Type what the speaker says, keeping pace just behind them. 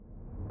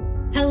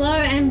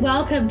and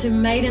welcome to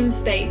Maiden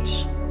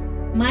Speech.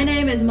 My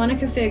name is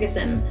Monica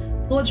Ferguson,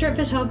 portrait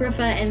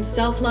photographer and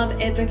self-love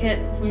advocate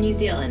from New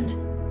Zealand.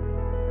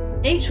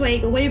 Each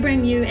week, we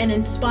bring you an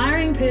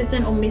inspiring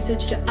person or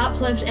message to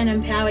uplift and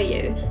empower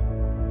you.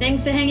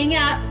 Thanks for hanging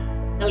out.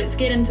 Now let's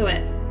get into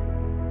it.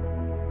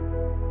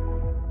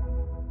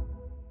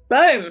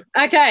 Boom.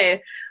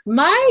 Okay.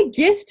 My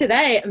guest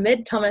today,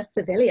 Mid Thomas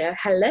Savelio.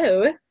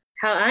 Hello.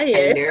 How are you?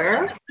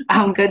 Hello.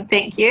 I'm good,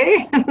 thank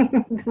you.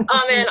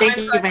 Oh man, thank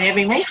you for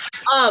having me.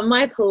 Oh,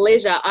 my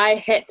pleasure.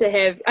 I had to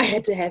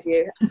have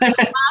you.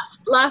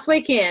 last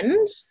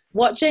weekend,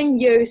 watching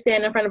you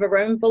stand in front of a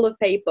room full of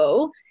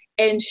people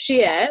and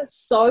share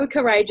so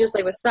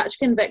courageously with such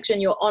conviction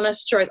your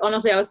honest truth.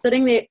 Honestly, I was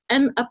sitting there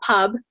in a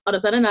pub on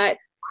a Saturday night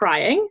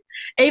crying,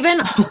 even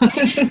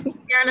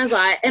tear in his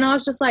eye, and I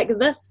was just like,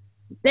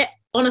 that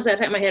honestly, I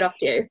take my head off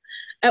to you.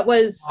 It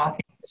was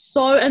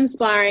so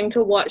inspiring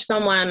to watch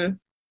someone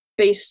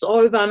be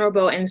so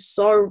vulnerable and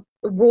so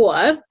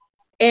raw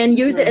and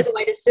use it as a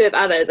way to serve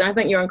others. And I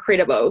think you're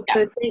incredible. Yeah.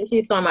 So thank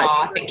you so much.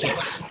 Oh, thank you.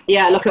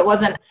 Yeah, look,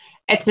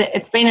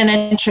 it's been an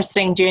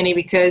interesting journey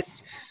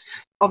because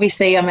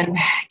obviously I'm in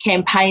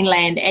campaign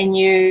land, and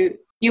you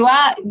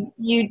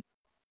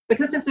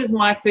because this is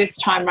my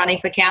first time running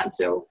for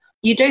council,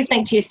 you do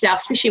think to yourself,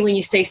 especially when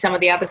you see some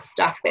of the other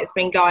stuff that's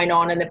been going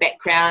on in the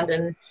background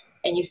and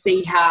you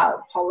see how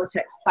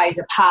politics plays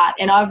a part.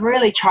 And I've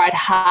really tried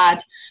hard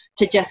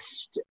to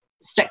just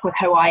stick with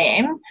who I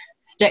am,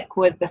 stick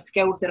with the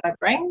skills that I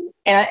bring.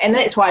 And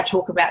that's why I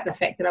talk about the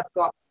fact that I've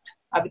got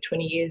over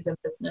 20 years of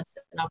business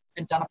and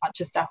I've done a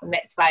bunch of stuff in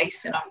that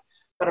space, and I've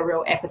got a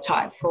real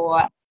appetite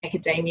for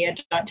academia.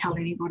 Don't tell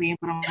anybody,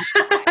 but I'm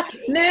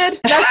nerd.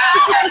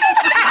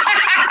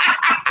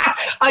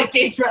 I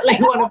desperately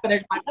want to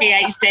finish my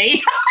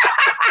PhD.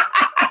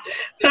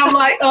 So I'm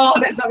like, oh,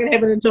 that's not going to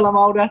happen until I'm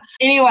older.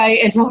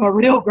 Anyway, until I'm a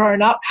real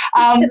grown up.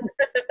 And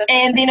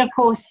then, of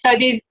course, so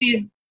there's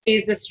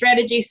the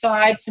strategy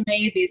side to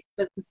me, there's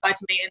the business side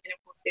to me, and then,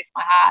 of course, there's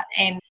my heart.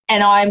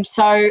 And I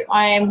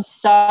am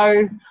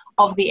so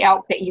of the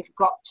ilk that you've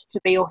got to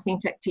be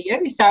authentic to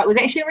you. So it was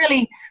actually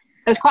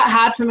it was quite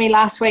hard for me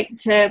last week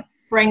to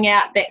bring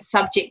out that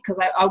subject, because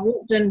I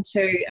walked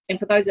into, and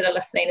for those that are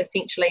listening,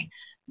 essentially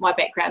my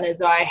background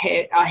is I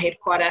had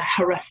quite a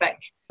horrific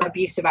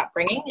abusive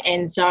upbringing,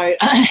 and so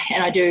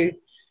and I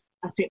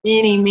spent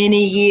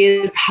many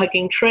years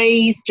hugging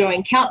trees,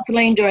 doing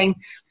counselling, doing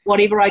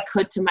whatever I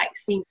could to make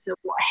sense of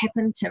what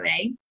happened to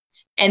me.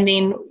 And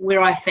then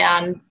where I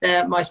found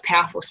the most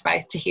powerful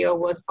space to heal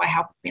was by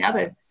helping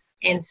others,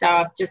 and so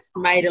I've just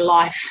made a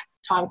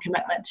lifetime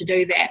commitment to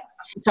do that.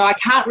 So I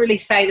can't really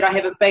say that I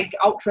have a big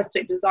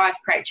altruistic desire to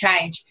create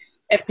change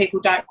if people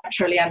don't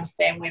truly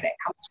understand where that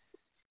comes from.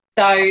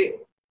 So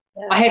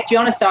I have to be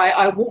honest,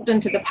 I walked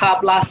into the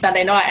pub last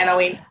Sunday night and I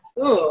went,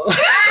 oh,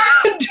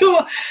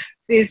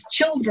 there's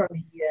children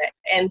here.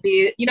 And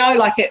it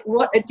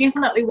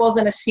definitely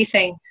wasn't a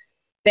setting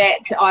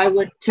that I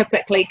would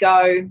typically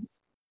go,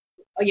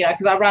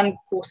 because I run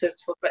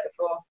courses for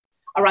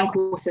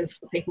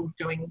people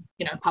doing,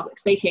 public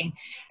speaking.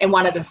 And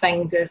one of the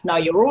things is know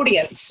your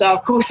audience. So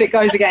of course it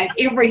goes against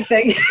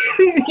everything.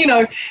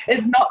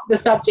 It's not the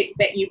subject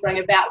that you bring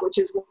about, which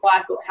is why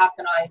I thought, how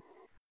can I,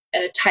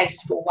 in a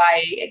tasteful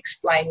way,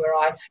 explain where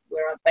I've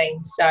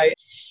been. So,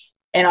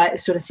 and I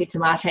sort of said to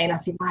Martine,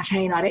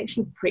 I'd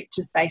actually prepped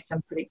to say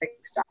some pretty big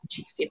stuff. And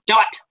she said, do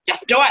it,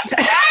 just do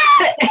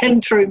it,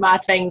 in true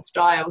Martine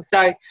style.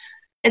 So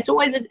it's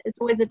always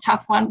a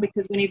tough one,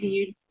 because whenever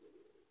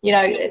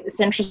it's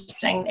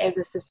interesting, as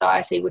a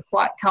society, we're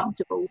quite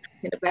comfortable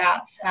talking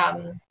about,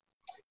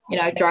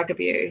 drug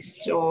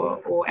abuse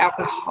or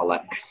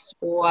alcoholics,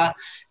 or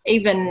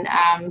even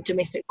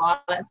domestic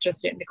violence to a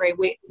certain degree.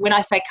 When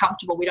I say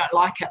comfortable, we don't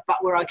like it, but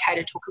we're okay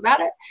to talk about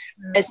it.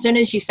 As soon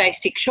as you say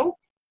sexual,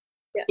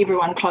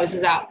 everyone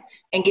closes up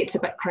and gets a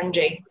bit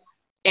cringy,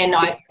 and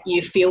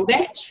you feel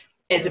that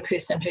as a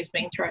person who's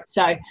been through it.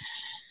 So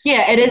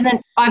yeah, it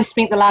isn't. I've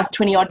spent the last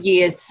 20 odd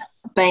years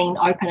being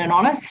open and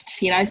honest,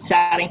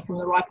 starting from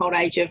the ripe old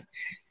age of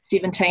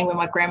 17, when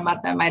my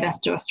grandmother made us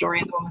do a story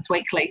in the Women's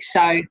Weekly.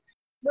 So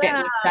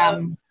that was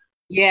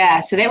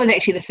so that was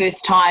actually the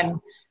first time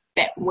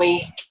that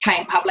we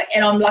came public,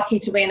 and I'm lucky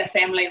to be in a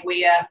family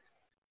where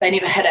they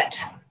never hid it.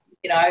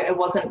 It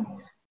wasn't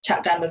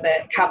chucked under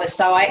the covers,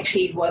 so I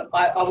actually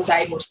I was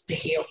able to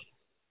heal.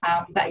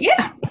 But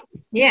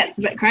it's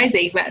a bit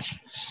crazy, but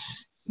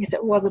I guess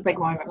it was a big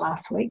moment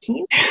last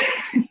weekend.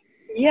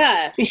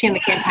 Yeah, especially in the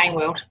campaign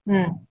world.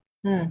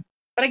 But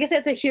I guess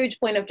that's a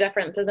huge point of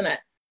difference, isn't it?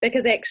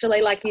 Because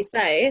actually, like you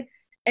say,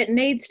 it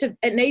needs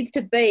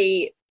to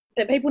be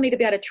that people need to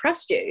be able to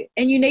trust you,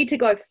 and you need to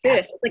go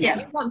first. If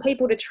you want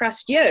people to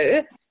trust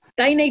you,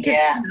 they need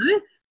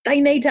to they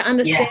need to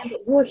understand that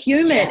you're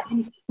human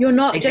and you're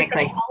not just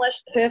a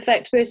polished,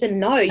 perfect person.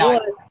 No.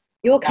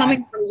 You're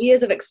coming from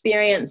years of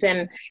experience,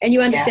 and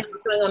you understand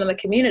what's going on in the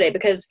community,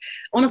 because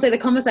honestly, the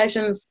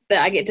conversations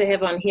that I get to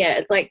have on here,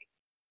 it's like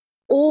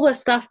all the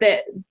stuff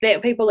that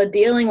people are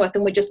dealing with,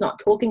 and we're just not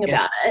talking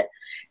about it.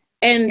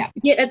 And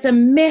yet it's a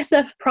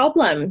massive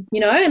problem,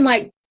 and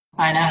like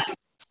I know.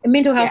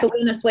 Mental Health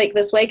Awareness Week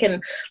this week,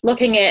 and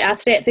looking at our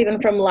stats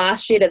even from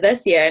last year to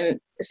this year, and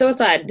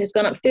suicide has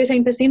gone up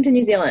 13% in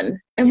New Zealand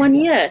in 1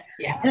 year.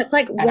 Yeah. And it's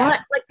like, why?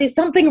 Like, there's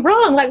something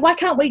wrong. Like, why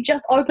can't we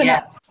just open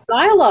up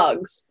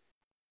dialogues?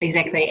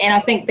 Exactly. And I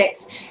think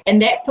that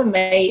for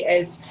me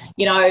is,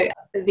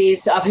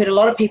 I've heard a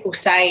lot of people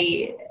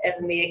say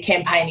in their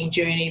campaigning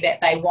journey that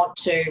they want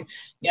to,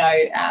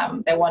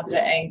 they want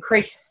to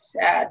increase,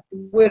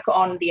 work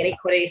on the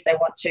inequities, they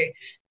want to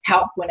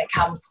help when it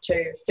comes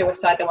to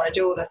suicide, they want to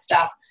do all this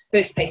stuff.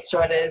 First piece to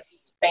it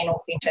is being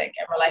authentic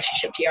in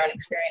relationship to your own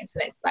experience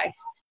in that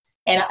space.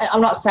 And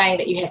I'm not saying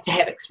that you have to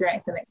have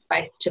experience in that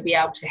space to be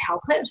able to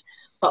help it,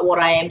 but what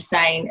I am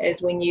saying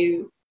is when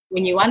you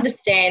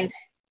understand,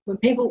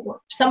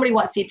 somebody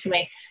once said to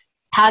me,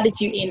 how did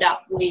you end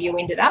up where you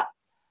ended up?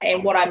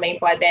 And what I mean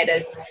by that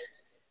is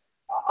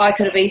I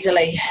could have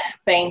easily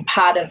been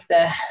part of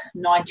the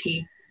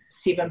 97%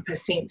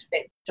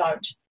 that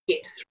don't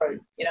get through.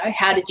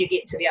 How did you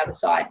get to the other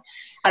side?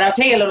 And I'll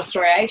tell you a little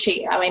story.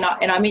 Actually,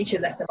 I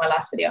mentioned this in my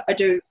last video. I've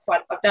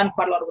done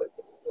quite a lot of work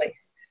with the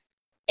police,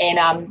 and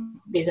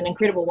there's an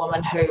incredible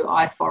woman who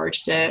I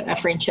forged a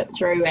friendship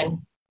through, and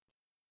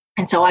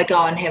so I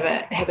go and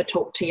have a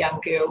talk to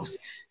young girls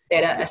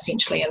that are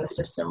essentially in the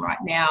system right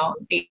now,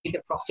 either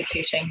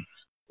prosecuting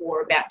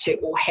or about to,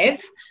 or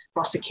have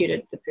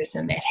prosecuted the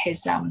person that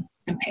has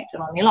impacted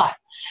on their life.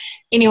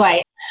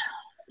 Anyway,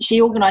 she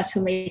organised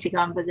for me to go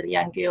and visit a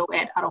young girl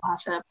at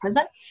Arohata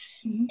prison.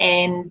 Mm-hmm.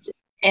 And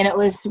it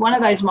was one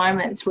of those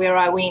moments where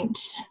I went,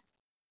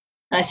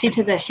 and I said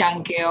to this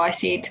young girl, I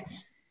said,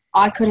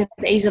 I could have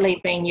easily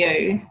been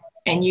you,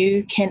 and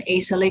you can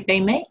easily be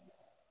me.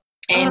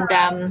 And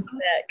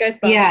it was,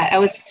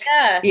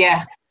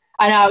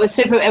 I know, it was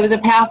super, it was a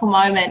powerful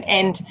moment,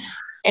 and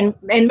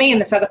me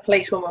and this other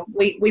policewoman,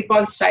 we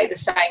both say the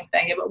same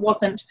thing. If it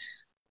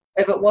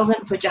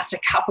wasn't for just a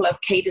couple of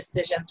key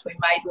decisions we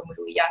made when we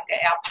were younger,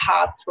 our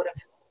paths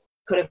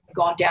could have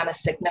gone down a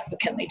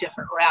significantly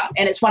different route.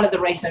 And it's one of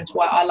the reasons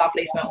why I love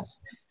Les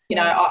Mills.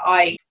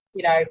 I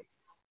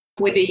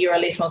whether you're a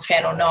Les Mills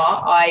fan or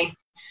not, I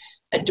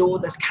adore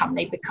this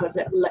company because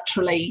it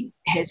literally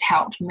has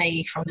helped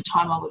me from the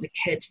time I was a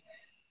kid.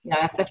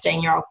 A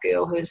 15-year-old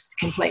girl who's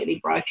completely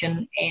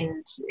broken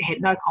and had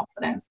no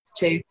confidence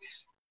to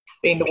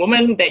being the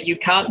woman that you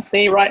can't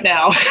see right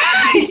now.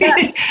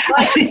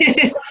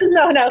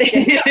 No one else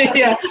can.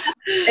 Yeah.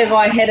 If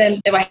I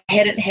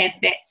hadn't had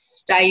that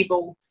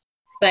stable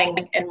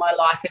thing in my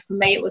life, and for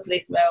me it was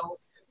Les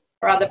Mills.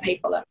 For other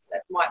people it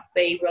might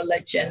be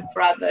religion.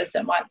 For others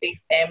it might be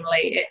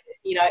family.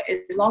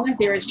 As long as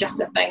there is just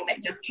a thing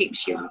that just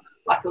keeps you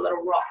like a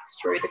little rock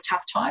through the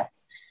tough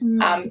times,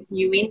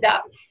 you end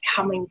up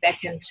coming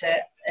back into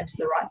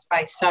the right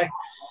space. So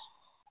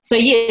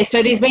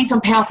there's been some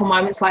powerful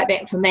moments like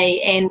that for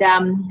me, and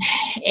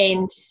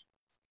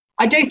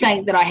I do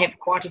think that I have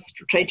quite a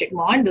strategic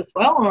mind as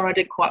well, and I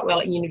did quite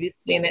well at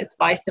university in that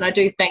space, and I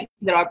do think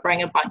that I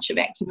bring a bunch of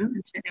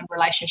acumen in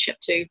relationship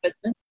to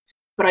business,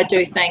 but I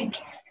do think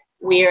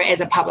where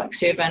as a public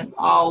servant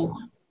I'll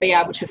be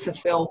able to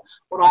fulfill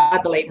what I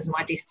believe is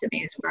my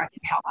destiny, is where I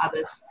can help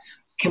others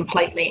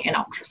completely and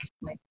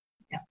altruistically.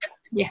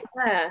 Yeah.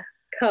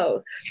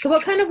 Cool. So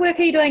what kind of work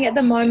are you doing at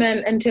the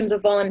moment in terms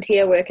of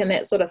volunteer work and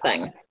that sort of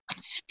thing?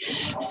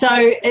 So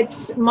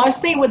it's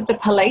mostly with the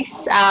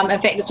police. In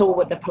fact, it's all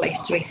with the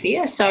police, to be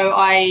fair. So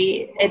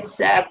it's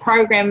a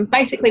program.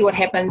 Basically what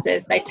happens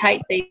is they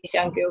take these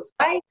young girls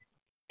away,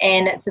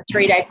 and it's a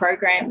 3-day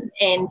program.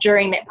 And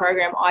during that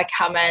program, I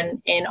come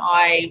in and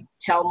I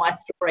tell my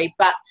story.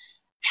 But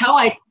how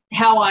I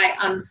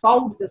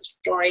unfold the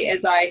story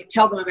is I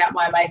tell them about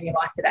my amazing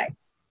life today.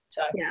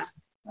 So,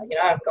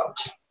 I've got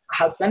a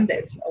husband.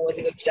 That's always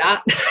a good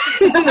start.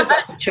 I've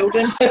got some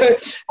children who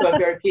are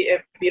very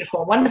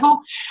beautiful and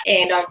wonderful.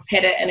 And I've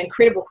had an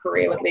incredible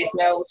career with Les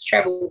Mills,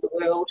 travelled the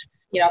world.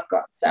 I've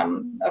got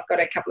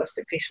a couple of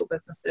successful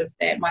businesses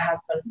that my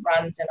husband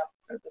runs, and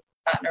I've got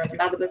a partner in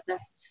another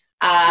business.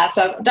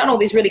 So I've done all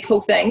these really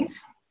cool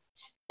things.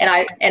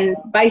 And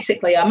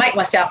basically I make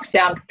myself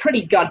sound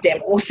pretty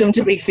goddamn awesome,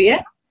 to be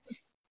fair.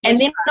 And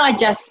then I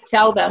just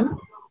tell them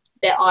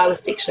that I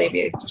was sexually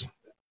abused.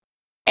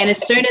 And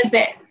as soon as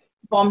that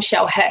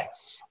bombshell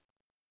hits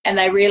and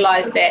they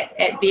realise that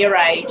at their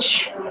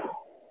age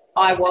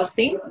I was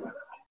them,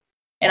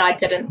 and I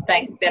didn't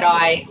think that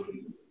I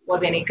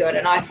was any good,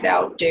 and I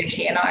felt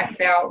dirty, and I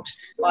felt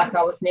like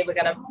I was never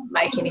going to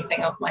make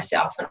anything of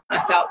myself, and I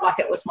felt like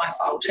it was my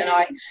fault, and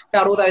I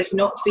felt all those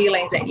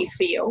feelings that you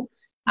feel.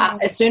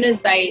 As soon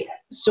as they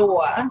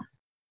saw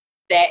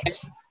that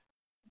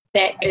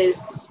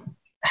is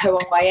who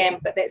I am,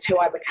 but that's who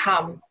I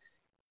become,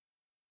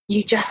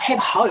 you just have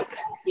hope,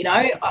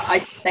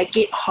 they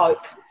get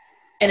hope.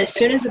 And as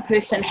soon as a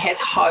person has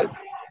hope,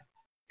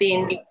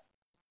 then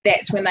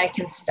that's when they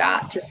can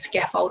start to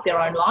scaffold their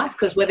own life,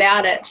 because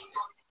without it,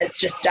 it's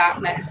just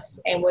darkness,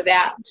 and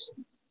without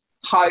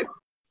hope,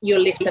 you're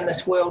left in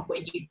this world where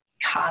you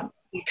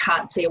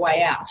can't see a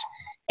way out.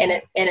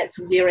 And it's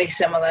very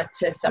similar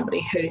to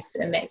somebody who's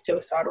in that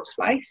suicidal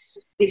space.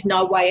 There's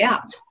no way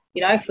out.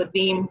 for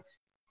them,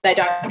 they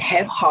don't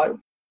have hope.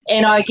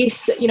 And I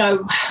guess,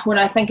 when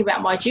I think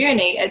about my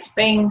journey, it's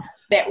been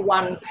that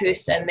one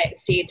person that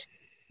said,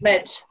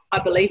 Mid, I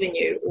believe in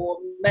you, or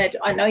Mid,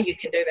 I know you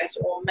can do this,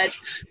 or Mid,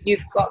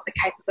 you've got the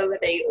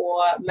capability,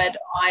 or Mid,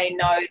 I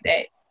know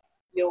that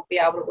you'll be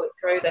able to work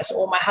through this,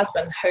 or my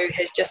husband, who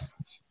has just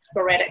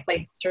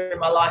sporadically through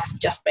my life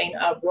just been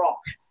a rock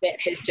that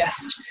has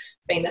just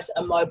been this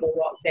immobile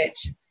rock that,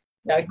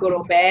 good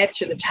or bad,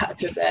 through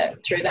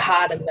the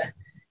hard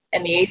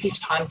and the easy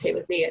times, he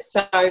was there.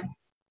 So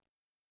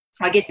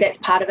I guess that's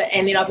part of it.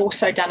 And then I've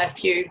also done a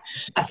few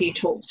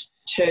talks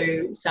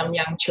to some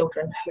young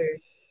children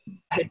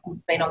who'd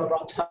been on the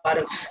wrong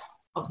side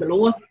of the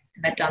law,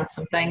 and they'd done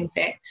some things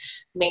that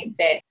meant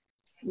that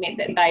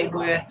they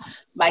were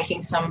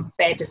making some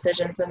bad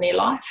decisions in their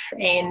life.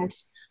 And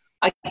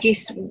I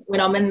guess when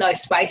I'm in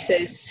those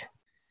spaces,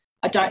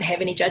 I don't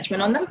have any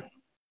judgment on them.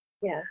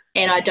 Yeah.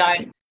 And I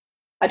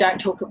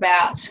don't talk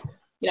about,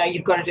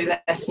 you've got to do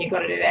this and you've got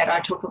to do that. I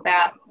talk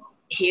about,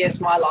 here's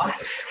my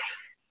life.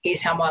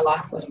 Here's how my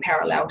life was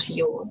parallel to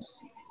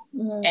yours.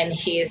 Mm. And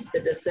here's the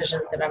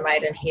decisions that I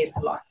made, and here's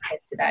the life I have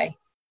today.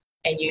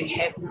 And you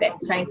have that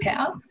same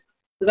power.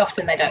 Because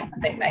often they don't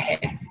think they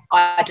have.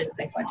 I didn't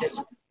think I did,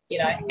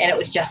 and it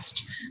was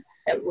just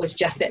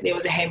that there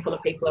was a handful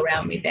of people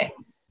around me that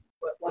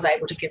was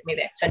able to give me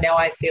that. So now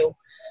I feel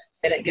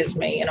that it gives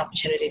me an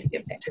opportunity to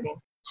give that to them.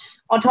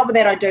 On top of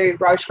that, I do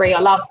Rotary. I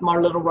love my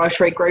little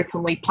Rotary group,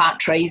 and we plant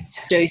trees,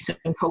 do some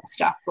cool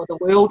stuff for the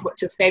world,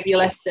 which is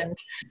fabulous. And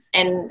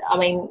I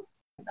mean,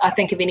 I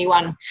think if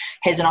anyone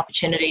has an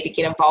opportunity to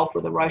get involved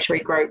with a Rotary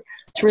group,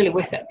 it's really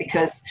worth it,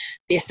 because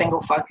their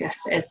single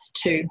focus is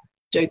to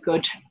do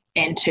good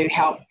and to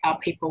help our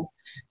people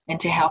and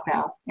to help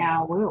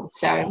our world.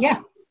 So, yeah.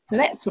 So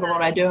that's sort of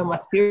what I do in my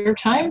spare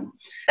time.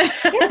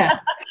 Yeah.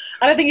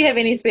 I don't think you have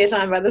any spare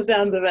time by the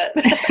sounds of it.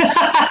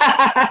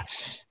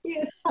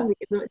 Yeah, sometimes it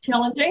gets a bit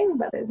challenging,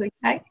 but it's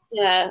okay.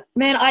 Yeah.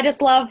 Man, I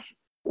just love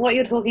what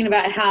you're talking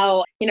about,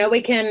 how,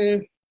 we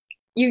can,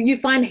 you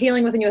find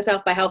healing within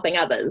yourself by helping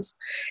others.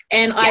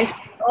 And yeah. I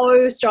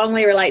so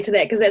strongly relate to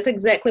that, because that's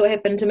exactly what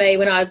happened to me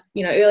when I was,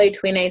 early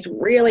 20s,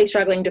 really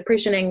struggling,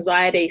 depression,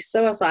 anxiety,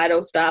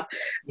 suicidal stuff.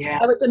 Yeah.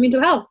 I worked on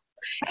mental health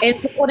and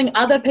supporting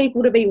other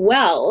people to be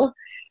well.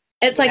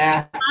 It's like,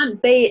 you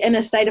can't be in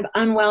a state of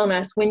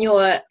unwellness when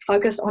you're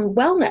focused on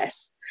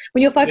wellness.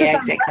 When you're focused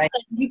on wellness,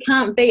 you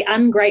can't be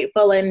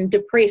ungrateful and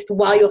depressed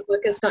while you're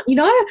focused on,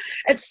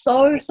 it's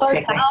so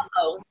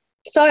powerful.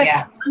 So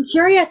I'm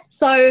curious,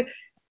 so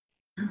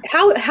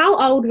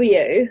how old were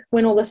you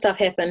when all this stuff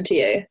happened to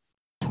you?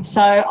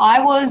 So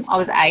I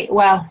was 8.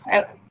 Well,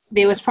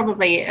 there was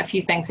probably a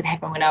few things that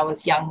happened when I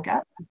was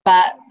younger,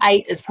 but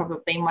 8 is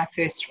probably my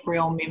first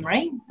real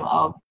memory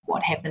of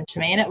what happened to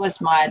me. And it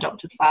was my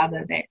adopted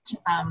father that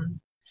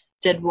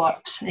did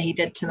what he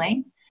did to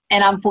me.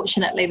 And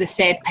unfortunately, the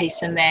sad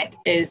piece in that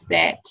is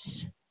that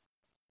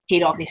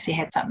he'd obviously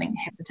had something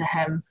happen to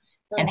him,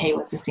 and he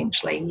was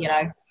essentially,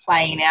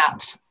 playing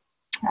out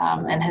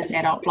in his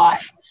adult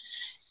life.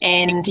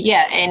 And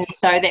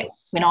so that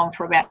went on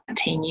for about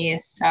 10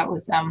 years. So it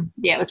was,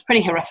 it was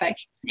pretty horrific.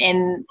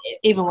 And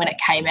even when it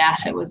came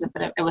out, it was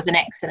an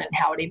accident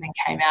how it even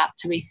came out,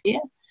 to be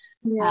fair.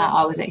 Yeah.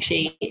 I was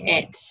actually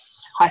at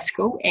high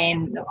school,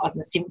 and I was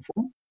in the 7th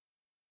form.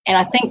 And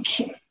I think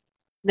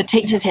the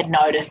teachers had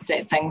noticed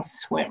that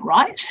things weren't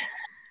right.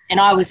 And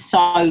I was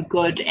so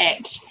good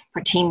at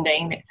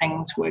pretending that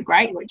things were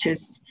great, which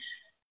is,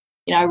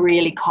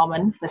 really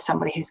common for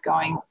somebody who's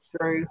going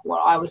through what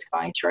I was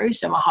going through.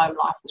 So my home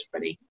life was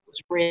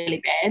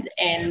really bad,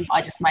 and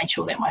I just made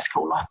sure that my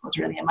school life was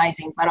really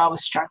amazing, but I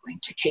was struggling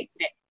to keep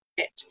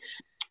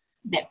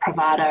that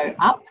bravado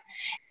up.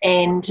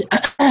 And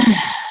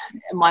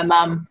my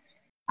mum,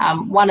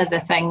 one of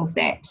the things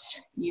that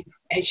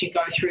as you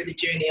go through the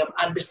journey of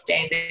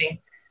understanding,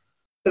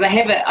 because I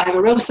have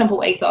a real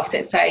simple ethos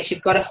that says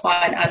you've got to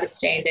find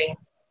understanding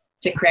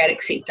to create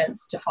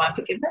acceptance, to find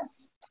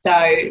forgiveness. So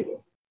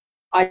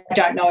I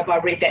don't know if I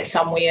read that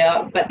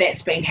somewhere, but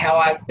that's been how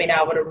I've been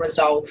able to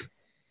resolve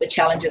the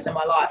challenges in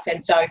my life.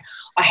 And so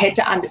I had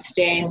to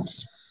understand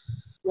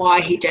why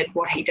he did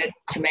what he did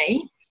to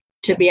me,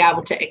 to be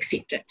able to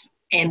accept it,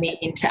 and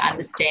then to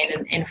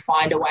understand and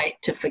find a way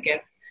to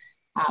forgive.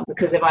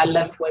 Because if I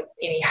live with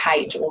any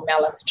hate or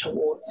malice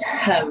towards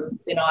him,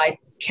 then I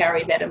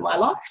carry that in my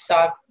life. So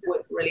I've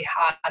worked really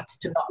hard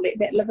to not let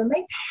that live in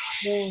me.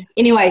 Yeah.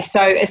 Anyway,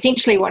 so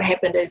essentially what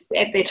happened is,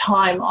 at the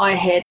time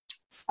I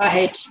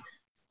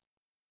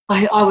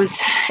was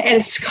at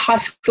a high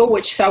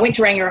school, so I went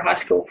to Rangiora High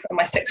School in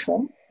my 6th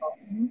form.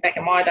 Back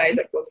in my days,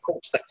 it was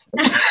called 6th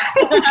form.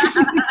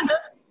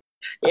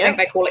 I think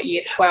they call it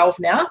year 12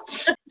 now.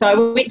 So I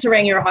went to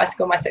Rangiora High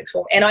School in my 6th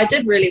form, and I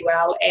did really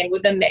well. And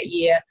within that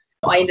year,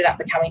 I ended up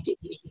becoming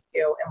deputy head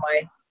girl in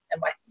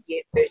my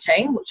year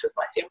 13, which was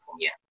my 7th form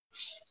year.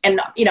 And,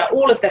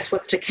 all of this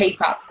was to keep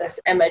up this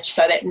image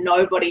so that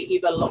nobody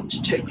ever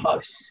looked too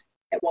close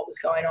at what was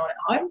going on at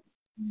home.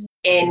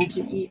 And,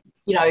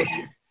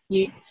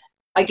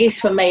 I guess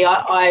for me,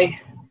 I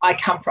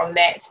come from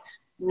that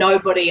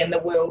nobody in the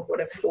world would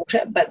have thought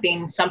it, but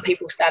then some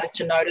people started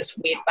to notice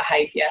weird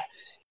behaviour,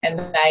 and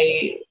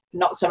they,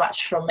 not so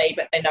much from me,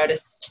 but they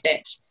noticed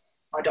that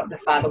my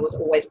adoptive father was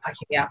always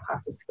picking me up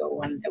after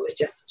school, and it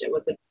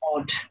was an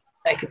odd,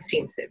 they could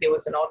sense that there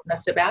was an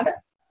oddness about it.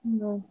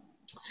 Mm.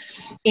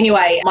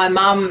 Anyway, my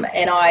mum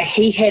and I,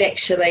 he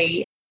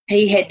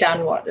had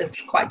done what is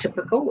quite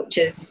typical, which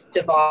is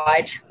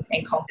divide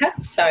and conquer.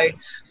 So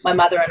my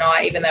mother and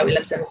I, even though we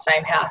lived in the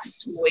same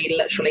house, we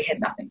literally had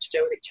nothing to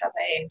do with each other.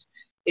 And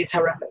there's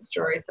horrific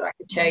stories that I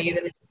could tell you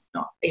that are just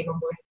not even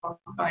worth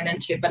going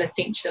into. But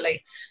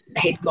essentially,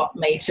 he'd got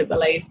me to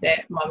believe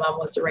that my mum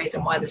was the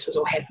reason why this was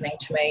all happening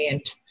to me.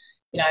 And,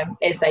 you know,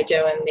 as they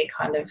do in their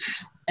kind of,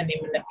 in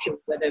their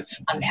manipulative,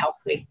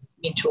 unhealthy,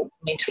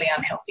 mentally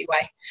unhealthy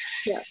way.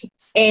 Yeah.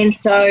 And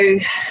so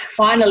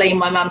finally,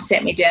 my mum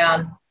sat me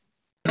down.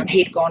 And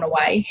he'd gone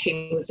away.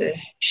 He was a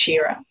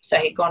shearer, so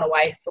he'd gone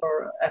away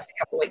for a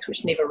couple of weeks,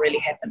 which never really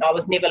happened. I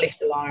was never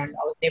left alone.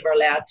 I was never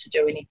allowed to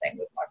do anything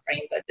with my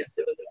friends. I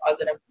was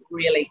in a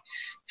really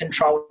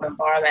controlled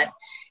environment.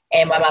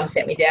 And my mum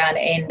sat me down,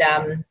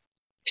 and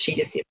she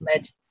just said,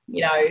 "Mid,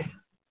 you know,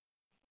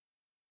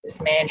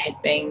 this man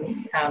had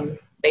been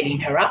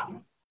beating her up,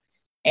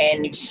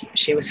 and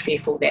she was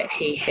fearful that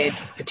he had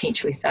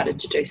potentially started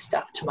to do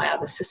stuff to my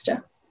other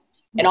sister."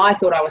 And I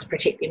thought I was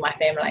protecting my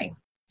family.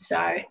 So,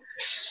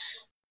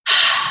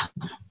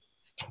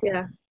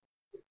 yeah.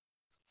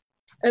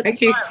 It's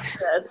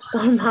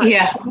so much.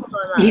 Yeah. So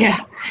much. Yeah.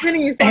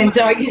 And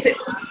so I guess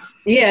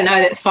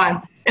that's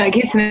fine. And I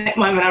guess in that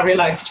moment I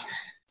realised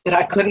that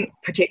I couldn't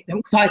protect them,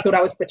 because I thought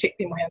I was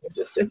protecting my other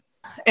sisters.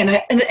 And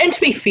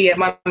to be fair,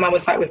 my mum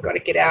was like, "We've got to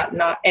get out,"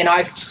 and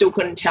I still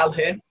couldn't tell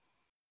her.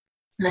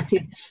 And I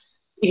said,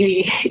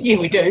 yeah,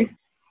 we do.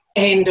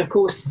 And of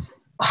course,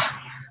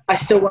 I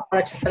still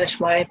wanted to finish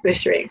my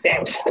bursary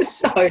exams,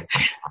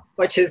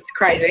 which is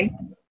crazy.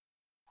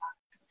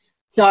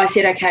 So I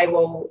said, okay,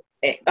 well,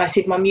 I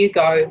said, "Mum, you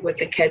go with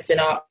the kids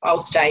and I'll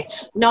stay,"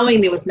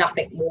 knowing there was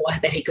nothing more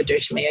that he could do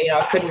to me. You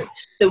know,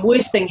 the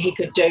worst thing he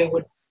could do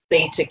would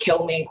be to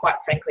kill me, and quite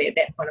frankly, at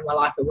that point in my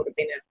life, it would have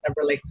been a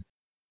relief.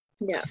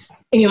 Yeah.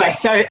 Anyway,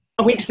 so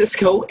I went to the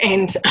school,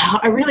 and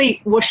I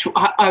really wish,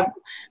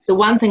 the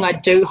one thing I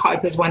do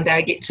hope is one day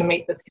I get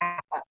to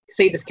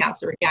see this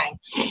counsellor again.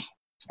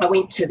 I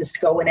went to the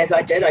school, and as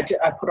I did, I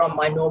put on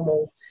my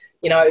normal,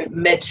 you know,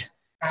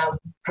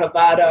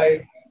 bravado,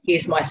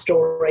 here's my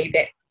story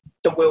that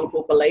the world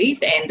will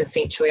believe. And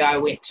essentially I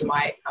went to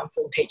my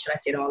form teacher and I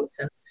said, "Oh,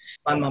 listen,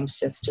 my mum's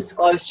just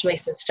disclosed to me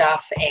some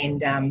stuff,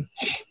 and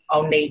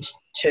I'll need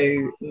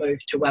to move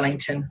to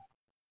Wellington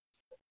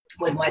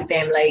with my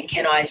family.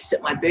 Can I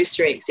sit my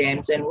bursary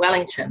exams in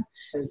Wellington?"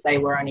 Because they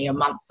were only a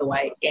month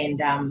away.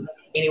 And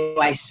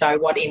anyway, so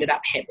what ended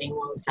up happening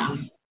was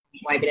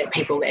waving at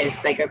people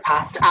as they go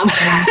past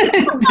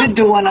the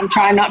door, and I'm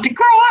trying not to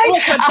cry.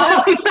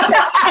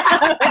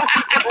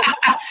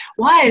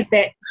 Why is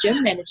that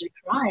gym manager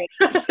crying?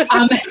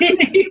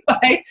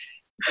 Anyway,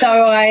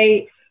 so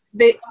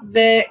the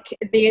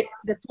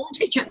form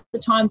teacher at the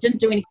time didn't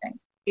do anything.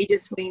 He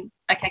just went,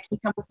 "Okay, can you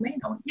come with me?"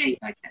 And I went, "Yeah,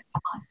 okay, it's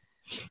fine."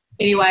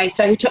 Anyway,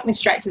 so he took me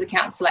straight to the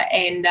counsellor,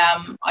 and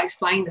I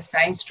explained the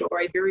same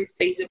story, very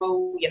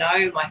feasible. You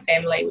know, my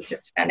family, we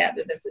just found out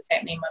that this is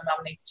happening. My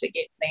mum needs to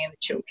get me and the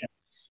children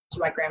to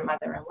my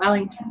grandmother in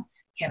Wellington.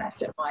 Can I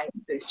sit my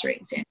bursary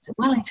exams in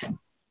Wellington?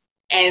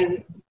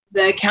 And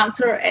the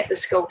counsellor at the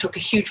school took a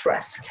huge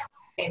risk.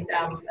 And,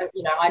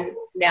 you know, I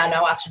now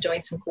know after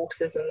doing some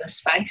courses in this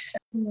space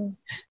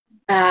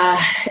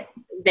that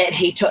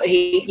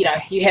you know,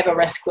 you have a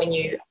risk when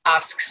you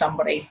ask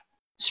somebody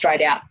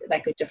straight out that they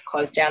could just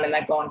close down and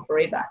they're gone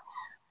forever.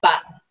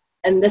 But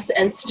in this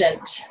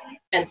instance,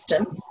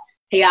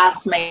 he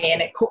asked me,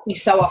 and it caught me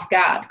so off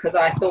guard because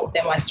I thought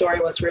that my story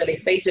was really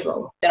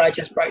feasible, that I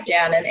just broke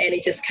down, and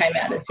he just came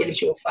out and said,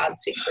 "Is your father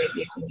sexually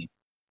abusing you?"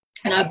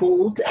 And I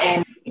bawled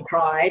and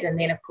cried, and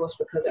then of course,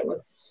 because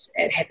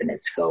it happened at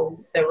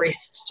school, the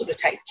rest sort of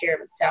takes care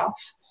of itself.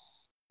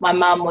 My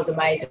mum was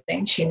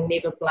amazing. She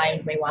never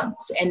blamed me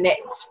once, and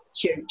that's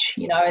huge,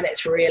 you know, and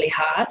that's really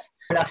hard.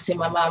 And I've seen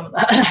my mum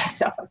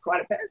suffer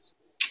quite a bit.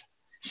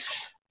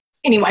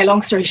 Anyway,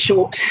 long story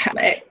short,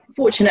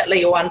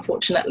 fortunately or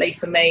unfortunately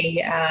for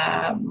me,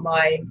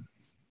 my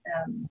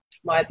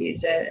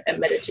abuser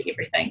admitted to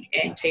everything,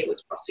 and he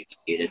was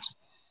prosecuted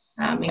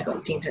and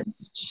got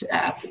sentenced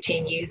for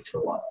 10 years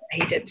for what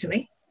he did to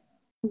me.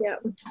 Yeah.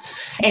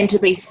 And to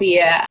be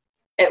fair,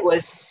 it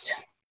was,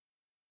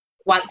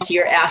 once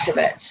you're out of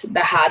it, the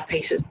hard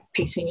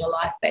piecing your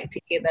life back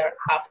together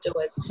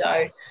afterwards.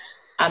 So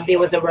there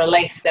was a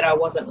relief that I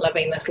wasn't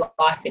living this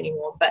life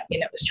anymore, but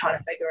then it was trying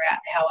to figure out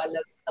how I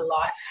live a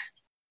life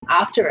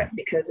after it,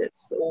 because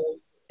it's all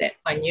that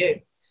I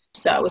knew.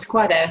 So it was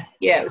quite a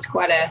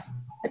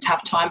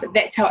tough time, but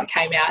that's how it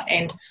came out.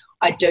 And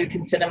I do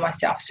consider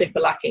myself super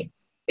lucky,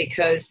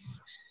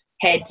 because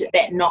had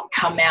that not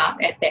come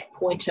out at that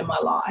point in my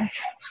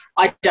life,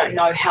 I don't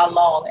know how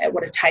long it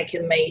would have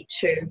taken me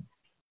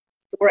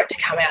for it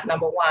to come out,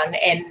 number one,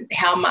 and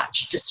how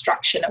much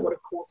destruction it would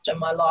have caused in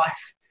my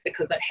life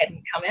because it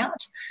hadn't come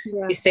out.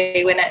 Yeah. You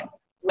see,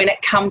 when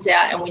it comes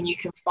out and when you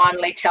can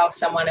finally tell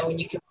someone and when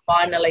you can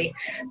finally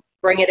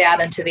bring it out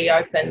into the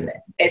open,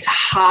 as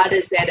hard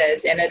as that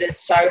is, and it is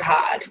so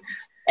hard,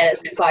 and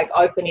it's like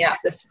opening up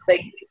this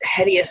big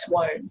hideous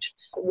wound,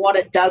 what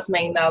it does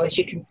mean though is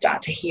you can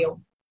start to heal.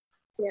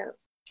 Yeah.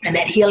 And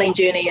that healing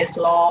journey is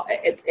long.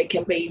 It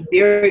can be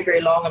very,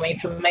 very long. I mean,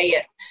 for me,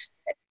 it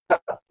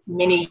took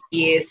many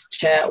years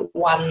to,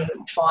 one,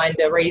 find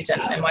a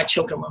reason, and my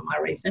children were my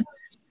reason,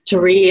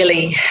 to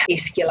really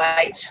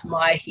escalate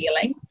my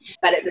healing.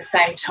 But at the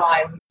same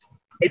time,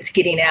 it's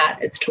getting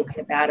out, it's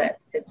talking about it,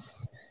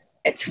 it's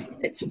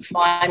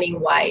finding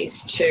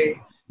ways to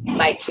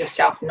make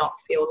yourself not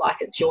feel like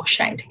it's your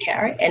shame to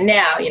carry. And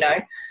now,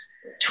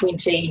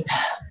 20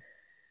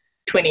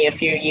 a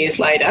few years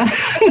later,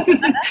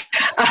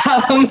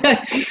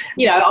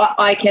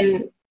 I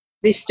can,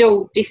 there's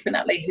still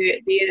definitely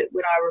hurt there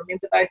when I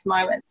remember those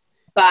moments,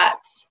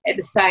 but at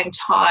the same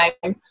time,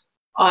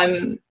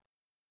 I'm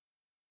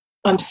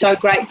so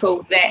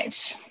grateful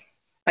that,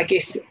 I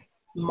guess,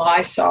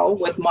 my soul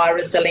with my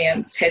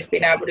resilience has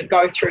been able to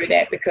go through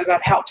that, because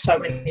I've helped so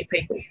many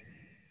people,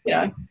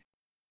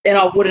 and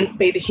I wouldn't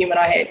be the human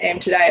I am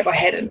today if I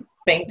hadn't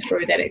been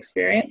through that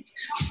experience.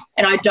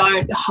 And I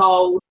don't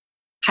hold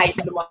hate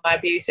for my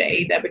abuser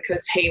either,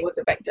 because he was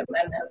a victim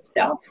in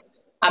himself.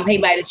 He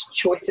made his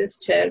choices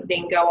to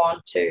then go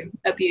on to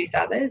abuse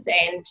others,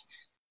 and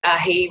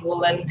he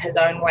will in his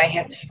own way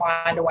have to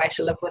find a way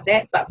to live with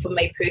that. But for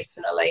me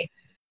personally,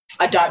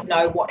 I don't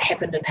know what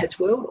happened in his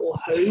world or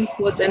who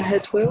was in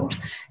his world,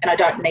 and I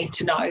don't need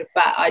to know,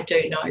 but I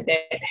do know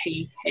that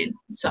he had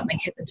something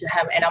happen to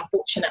him, and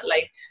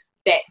unfortunately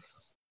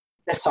that's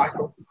the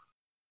cycle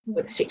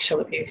with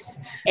sexual abuse.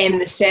 And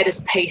the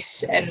saddest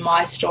piece in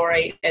my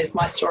story is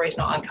my story is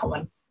not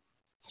uncommon.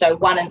 So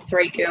 1 in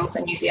 3 girls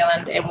in New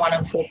Zealand and 1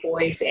 in 4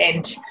 boys,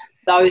 and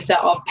those are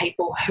of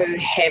people who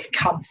have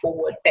come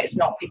forward. That's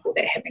not people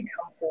that haven't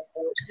come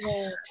forward.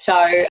 Yeah.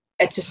 So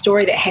it's a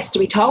story that has to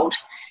be told,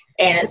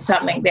 and it's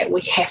something that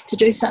we have to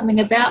do something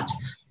about.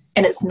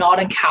 And it's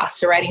not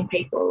incarcerating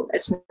people,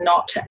 it's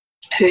not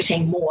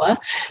hurting more,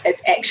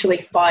 it's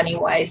actually finding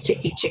ways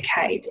to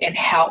educate and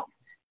help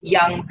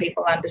young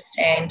people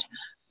understand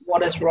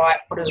what is right,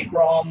 what is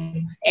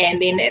wrong, and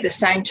then at the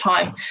same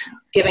time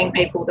giving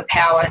people the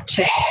power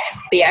to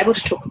be able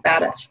to talk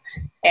about it.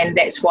 And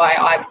that's why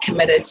I've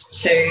committed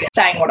to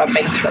saying what I've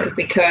been through,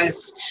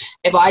 because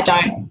if I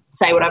don't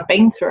say what I've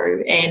been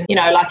through, and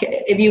like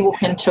if you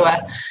walk into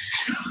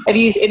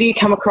if you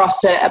come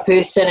across a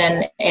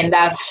person and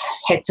they've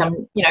had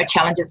some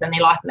challenges in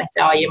their life, and they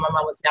say, oh yeah, my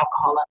mum was an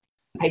alcoholic,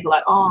 people are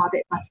like, oh,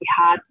 that must be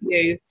hard for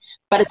you,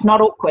 but it's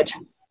not awkward.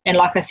 And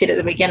like I said at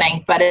the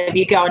beginning, but if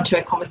you go into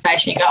a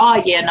conversation, you go,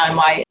 oh yeah, no,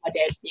 my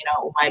dad,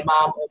 or my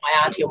mum or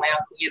my auntie or my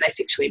uncle, yeah, they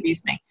sexually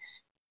abused me.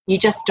 You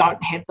just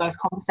don't have those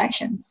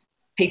conversations.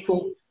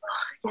 People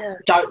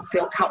don't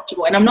feel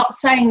comfortable. And I'm not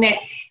saying that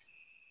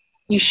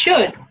you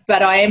should,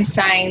 but I am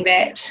saying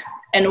that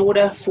in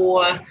order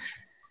for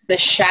the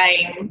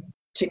shame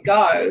to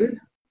go,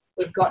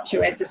 we've got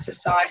to, as a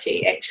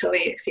society,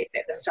 actually accept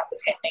that this stuff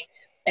is happening,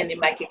 and then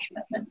make a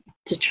commitment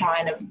to try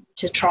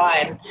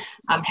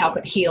and help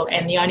it heal.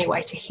 And the only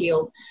way to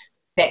heal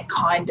that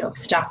kind of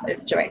stuff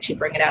is to actually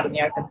bring it out in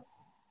the open.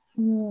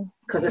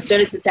 Because as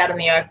soon as it's out in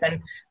the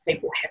open,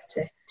 people have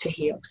to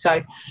heal.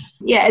 So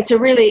yeah,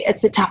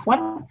 it's a tough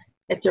one.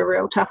 It's a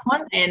real tough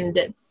one. And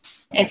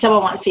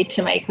someone once said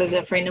to me, because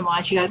a friend of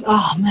mine, she goes,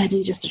 oh man,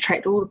 you just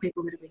attract all the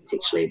people that have been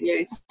sexually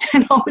abused.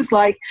 And I was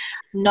like,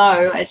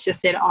 no, it's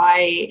just that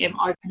I am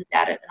open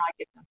about it, and I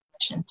give them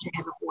permission to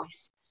have a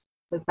voice,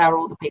 because they're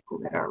all the people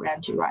that are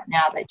around you right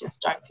now. They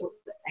just don't feel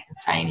that they can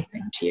say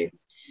anything to you,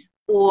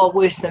 or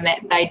worse than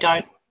that, they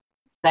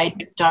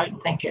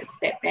don't think it's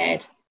that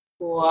bad,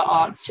 or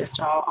it's just,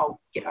 I'll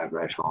get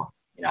over it, or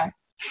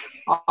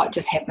it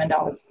just happened,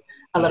 I was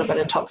a little bit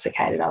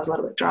intoxicated, I was a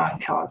little bit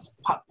drunk, I was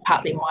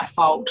partly my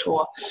fault,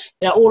 or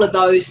all of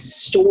those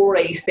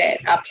stories that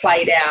are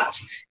played out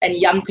in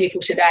young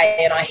people today.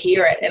 And I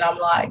hear it and I'm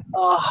like,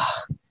 oh,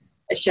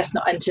 it's just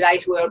not, in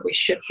today's world we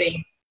should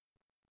be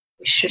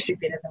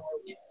better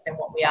than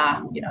what we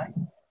are,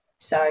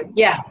 So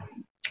yeah,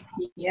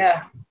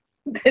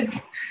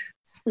 it's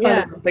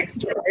kind of a big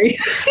story.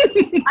 I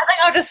think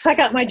I'll just pick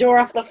up my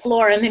jaw off the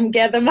floor and then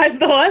gather my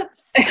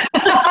thoughts.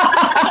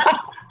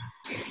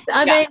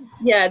 I mean,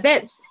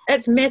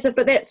 it's massive,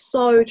 but that's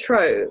so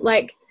true.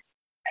 Like,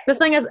 the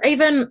thing is,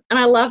 and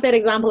I love that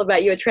example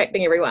about you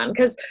attracting everyone,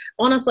 because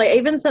honestly,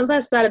 even since I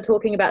started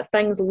talking about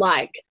things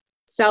like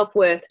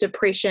self-worth,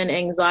 depression,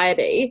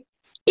 anxiety,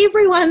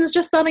 everyone's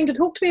just starting to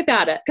talk to me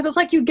about it, because it's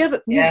like you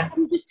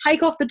just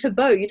take off the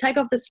taboo, you take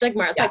off the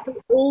stigma. It's like we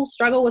all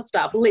struggle with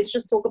stuff, let's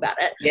just talk about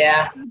it.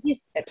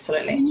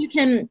 Absolutely. And you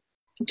can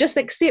just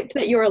accept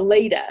that you're a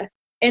leader,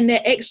 and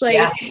that actually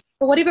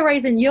for whatever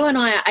reason you and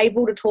I are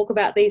able to talk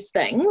about these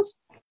things.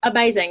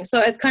 Amazing. So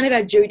it's kind of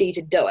our duty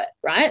to do it,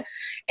 right?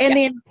 And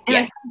then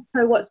I think,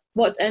 so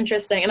what's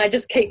interesting, and I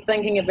just keep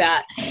thinking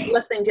about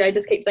listening to you, I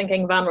just keep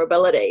thinking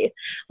vulnerability,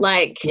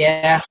 like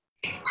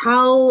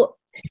how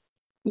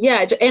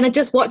Yeah, and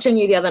just watching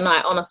you the other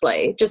night,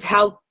 honestly, just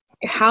how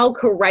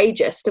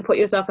courageous to put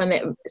yourself in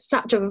that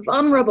such a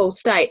vulnerable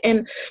state.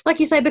 And like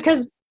you say,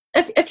 because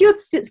if you had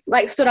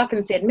like stood up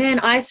and said, man,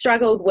 I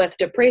struggled with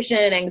depression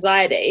and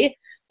anxiety,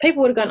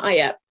 people would have gone, oh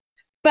yeah.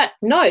 But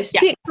no,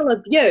 sexual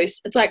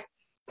abuse, it's like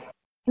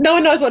no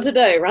one knows what to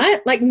do, right?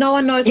 Like no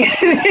one knows what to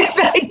do.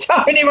 They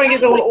don't. Everyone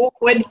gets all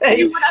awkward.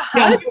 You want to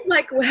hug?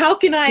 Like how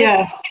can I?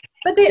 Yeah.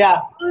 But that's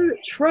so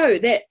true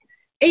that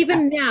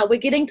even now we're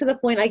getting to the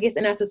point, I guess,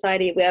 in our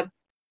society where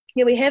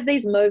we have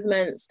these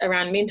movements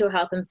around mental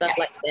health and stuff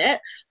like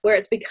that, where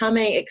it's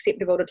becoming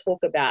acceptable to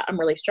talk about, I'm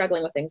really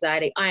struggling with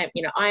anxiety. I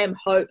am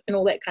hope and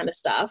all that kind of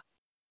stuff.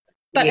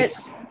 But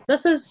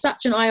this is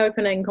such an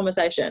eye-opening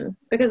conversation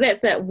because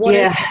that's it. What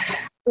is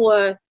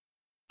it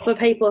for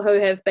people who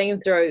have been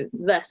through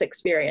this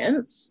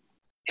experience?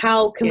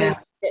 How can we make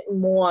it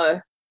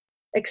more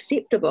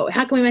acceptable?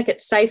 How can we make it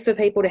safe for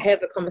people to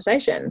have a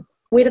conversation?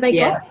 Where do they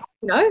go?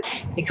 You know?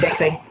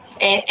 Exactly.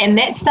 And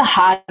that is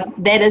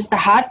the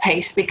hard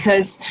piece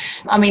because,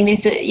 I mean,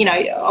 there's,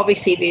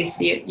 obviously there's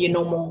your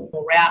normal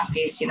route.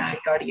 There's,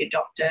 go to your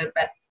doctor,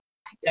 but,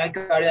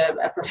 go to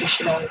a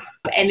professional.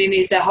 And then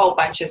there's a whole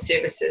bunch of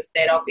services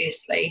that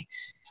obviously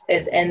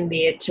is in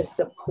there to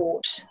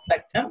support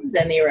victims.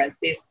 And there's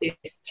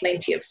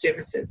plenty of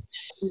services.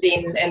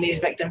 And there's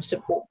victim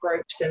support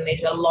groups and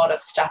there's a lot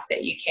of stuff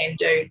that you can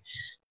do.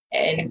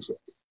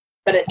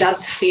 But it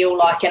does feel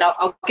like, and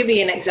I'll give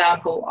you an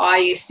example. I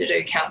used to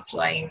do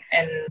counselling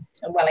in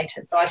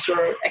Wellington, so I saw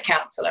a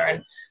counsellor, and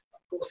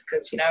of course,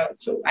 because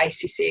it's all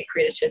ACC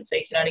accredited, so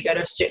you can only go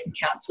to a certain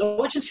counsellor,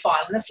 which is fine.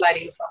 And this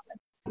lady was lovely.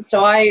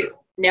 So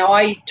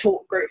I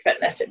taught group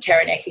fitness at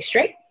Taranaki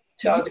Street.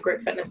 So I was a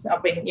group fitness.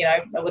 I've been,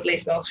 with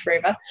Les Mills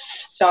forever.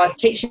 So I was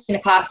teaching a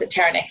class at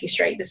Taranaki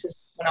Street. This is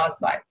when I was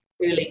like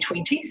early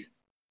 20s,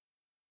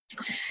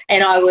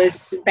 and I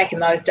was back in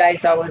those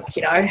days. I was,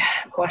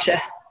 quite a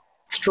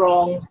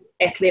strong,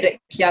 athletic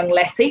young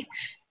lassie,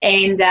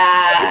 and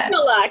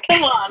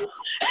come on.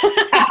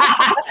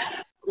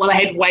 Well, I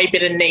had way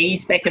better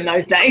knees back in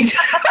those days.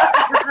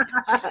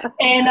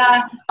 And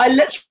I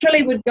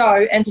literally would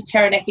go into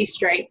Taranaki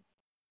Street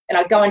and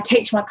I'd go and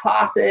teach my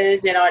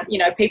classes, and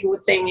people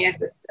would see me as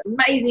this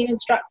amazing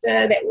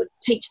instructor that would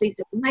teach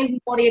these amazing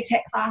body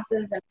attack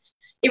classes, and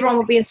everyone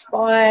would be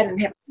inspired and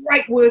have a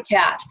great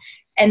workout.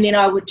 And then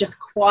I would just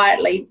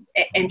quietly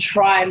and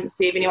try and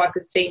see if anyone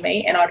could see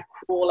me, and I'd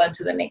crawl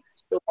into the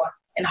next door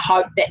and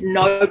hope that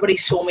nobody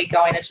saw me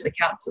going into the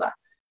counsellor,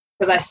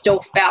 because I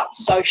still felt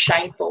so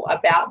shameful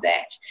about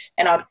that.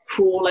 And I'd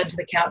crawl into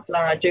the counsellor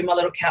and I'd do my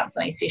little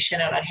counselling session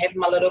and I'd have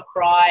my little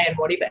cry and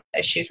whatever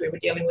issues we were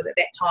dealing with at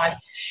that time.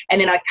 And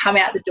then I'd come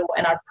out the door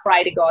and I'd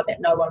pray to God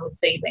that no one would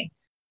see me.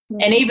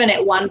 Mm-hmm. And even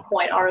at one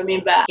point, I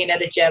remember being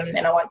at a gym,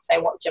 and I won't say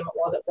what gym it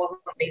wasn't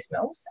Les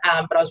Mills,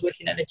 but I was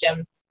working in a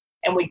gym.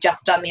 And we'd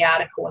just done the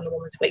article in the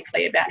Women's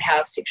Weekly about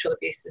how sexual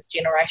abuse is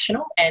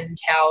generational and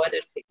how it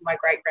affected my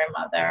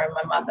great-grandmother and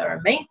my mother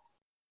and me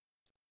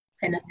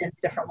in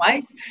different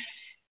ways.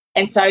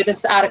 And so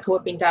this article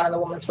had been done in the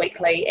Women's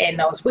Weekly, and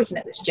I was working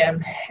at this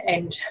gym,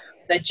 and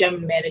the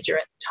gym manager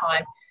at the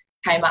time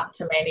came up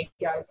to me and he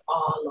goes,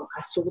 oh, look,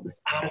 I saw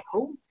this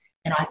article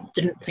and I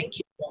didn't think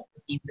you'd want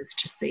the members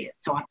to see it,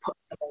 so I put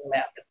them all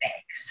out the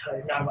back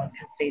so no one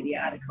can see the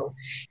article.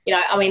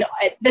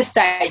 At this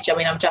stage,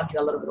 I'm jumping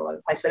a little bit all over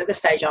the place, but at this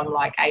stage I'm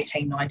like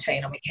 18,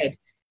 19, I'm a kid,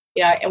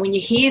 and when you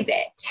hear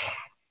that,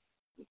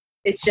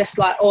 it's just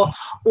like, or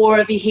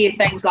if you hear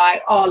things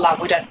like, oh,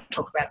 love, we don't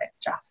talk about that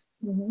stuff.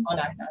 Mm-hmm. Oh,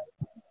 no,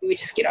 we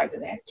just get over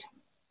that.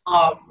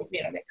 Oh,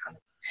 that kind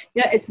of,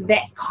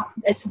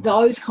 it's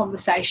those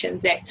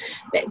conversations that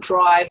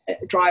drive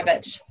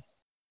it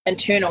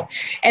internal.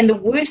 And the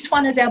worst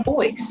one is our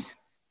boys,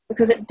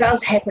 because it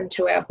does happen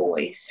to our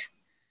boys,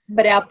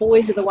 but our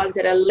boys are the ones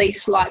that are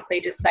least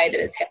likely to say that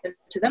it's happened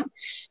to them,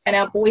 and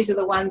our boys are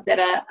the ones that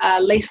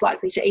are least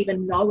likely to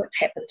even know it's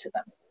happened to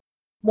them.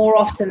 More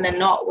often than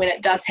not, when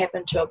it does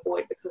happen to a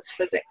boy, because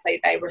physically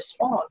they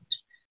respond,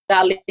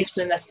 they're left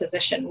in this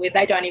position where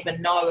they don't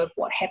even know if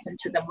what happened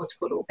to them was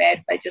good or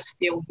bad. They just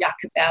feel yuck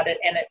about it,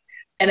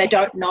 and they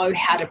don't know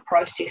how to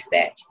process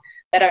that.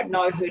 They don't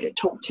know who to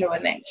talk to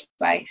in that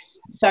space.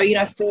 So,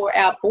 for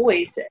our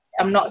boys,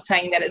 I'm not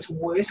saying that it's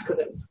worse, because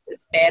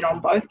it's bad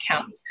on both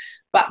counts,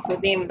 but for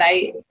them,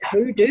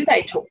 who do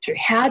they talk to?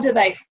 How do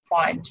they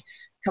find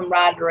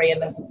camaraderie in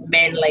this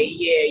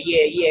manly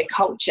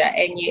culture,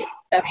 and yet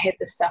they've had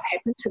this stuff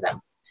happen to them?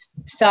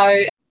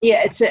 So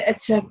yeah,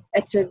 it's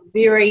a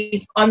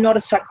very, I'm not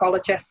a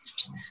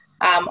psychologist.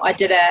 I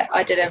did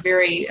a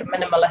very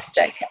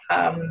minimalistic,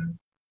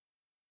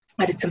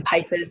 I did some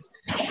papers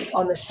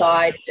on the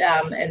side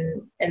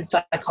in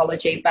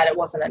psychology, but it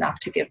wasn't enough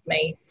to give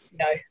me,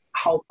 a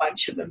whole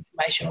bunch of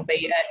information or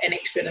be an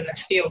expert in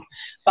this field.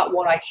 But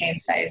what I can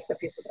say is the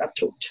people that I've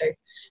talked to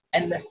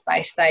in this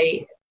space,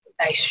 they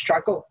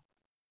struggle,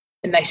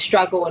 and they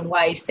struggle in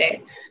ways that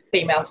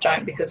females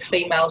don't, because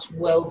females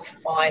will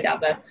find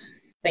other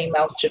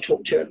females to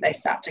talk to if they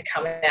start to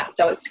come out.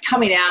 So it's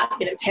coming out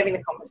and it's having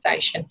the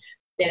conversation.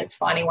 then it's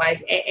finding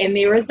ways. And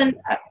there isn't,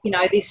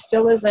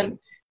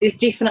 there's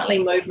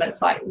definitely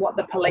movements, like what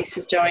the police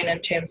is doing in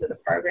terms of the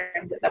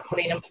programs that they're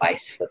putting in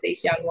place for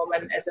these young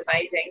women is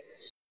amazing.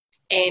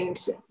 And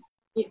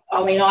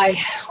I mean,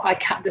 I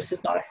can't, this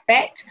is not a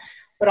fact,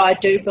 but I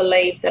do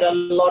believe that a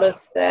lot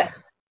of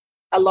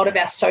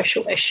our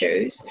social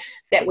issues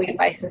that we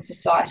face in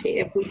society,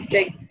 if we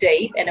dig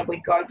deep and if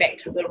we go back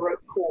to the root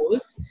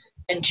cause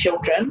in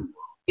children,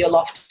 you'll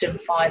often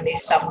find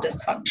there's some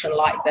dysfunction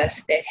like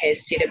this that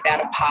has set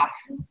about a path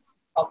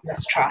of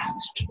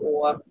mistrust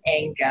or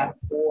anger,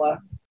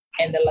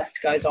 and the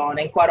list goes on.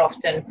 And quite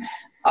often,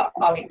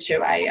 I went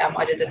to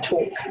I did a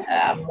talk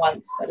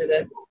once.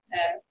 I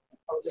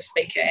was a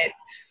speaker at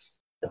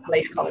the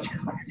police college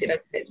because, like I said,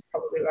 that's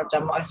probably where I've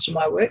done most of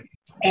my work.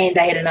 And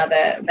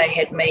they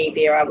had me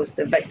there. I was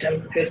the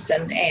victim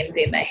person, and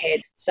then they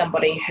had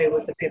somebody who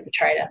was the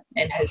perpetrator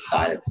and his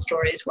side of the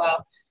story as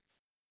well.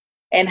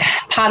 And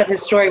part of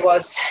his story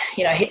was,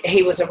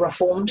 he was a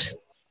reformed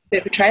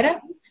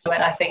perpetrator,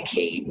 and I think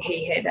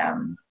he had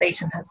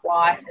beaten his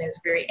wife, and he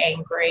was very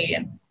angry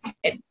and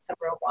had some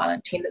real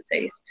violent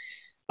tendencies.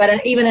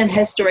 But even in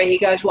his story, he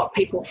goes, what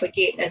people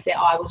forget is that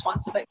I was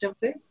once a victim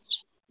first.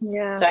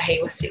 Yeah. So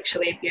he was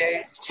sexually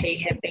abused, he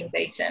had been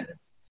beaten.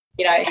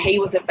 He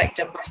was a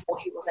victim before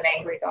he was an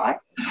angry guy.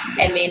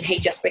 And then he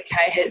just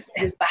became,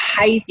 his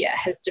behaviour,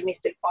 his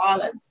domestic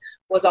violence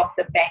was off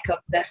the back of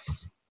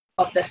this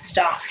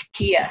stuff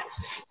here.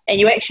 And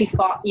you actually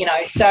find,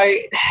 so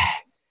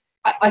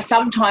I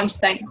sometimes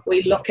think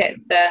we look at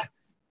the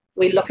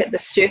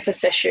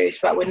surface issues,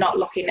 but we're not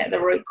looking at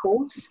the root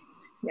cause.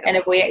 Yeah. And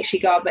if we actually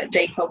go a bit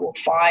deeper, we'll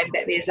find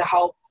that there's a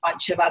whole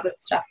bunch of other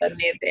stuff in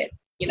there that,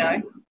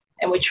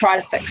 and we try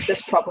to fix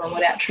this problem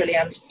without truly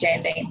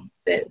understanding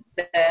the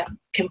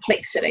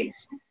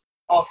complexities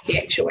of the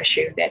actual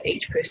issue that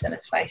each person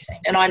is facing.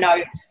 And I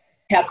know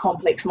how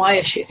complex my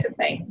issues have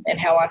been and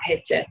how I've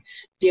had to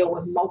deal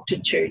with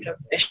multitude of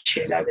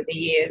issues over the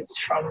years,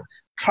 from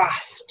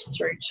trust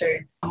through to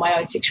my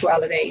own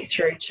sexuality,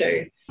 through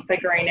to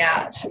figuring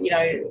out,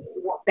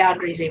 what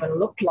boundaries even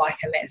look like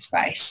in that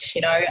space,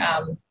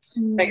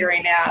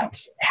 figuring out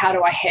how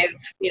do I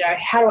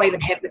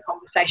even have the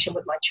conversation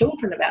with my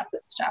children about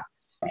this stuff,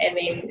 and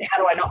then how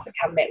do I not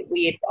become that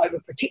weird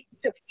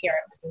overprotective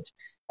parent,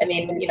 and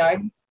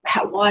then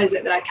why is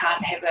it that I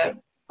can't have a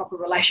proper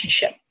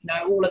relationship,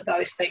 all of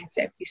those things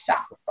that you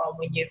suffer from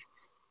when you've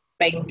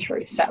been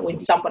through, when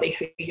somebody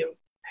who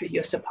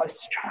you're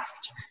supposed to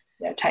trust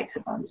takes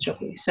advantage of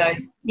you. So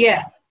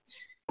yeah,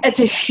 it's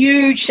a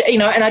huge,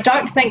 and I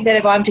don't think that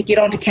if I'm to get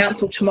onto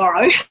council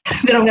tomorrow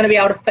that I'm going to be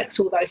able to fix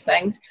all those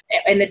things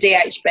in the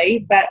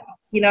DHB, but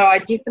I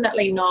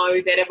definitely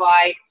know that if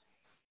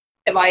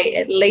I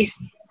at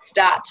least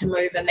start to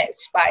move in that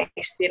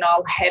space, then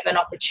I'll have an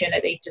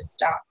opportunity to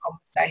start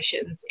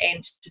conversations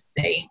and to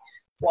see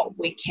what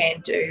we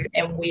can do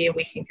and where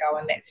we can go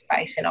in that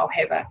space, and I'll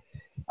have an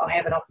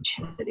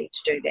opportunity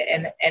to do that,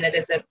 and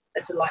it's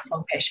a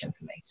lifelong passion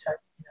for me. So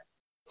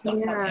it's not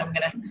something I'm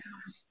going to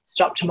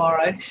stop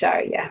tomorrow.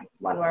 So yeah,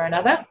 one way or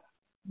another.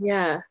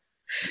 Yeah.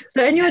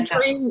 So in your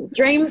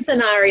dream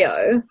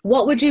scenario,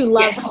 what would you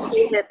love to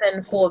see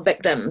happen for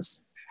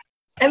victims?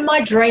 In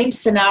my dream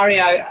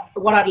scenario,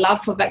 what I'd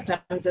love for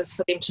victims is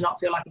for them to not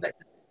feel like a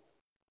victim.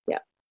 Yeah.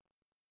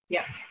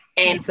 Yeah.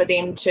 And for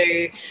them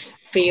to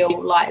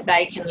feel like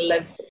they can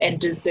live and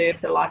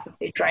deserve the life of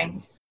their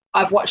dreams.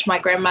 I've watched my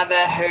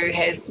grandmother, who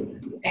has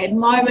had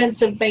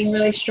moments of being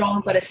really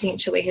strong, but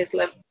essentially has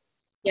lived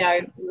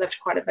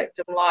quite a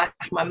victim life.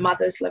 My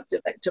mother's lived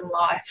a victim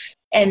life.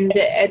 And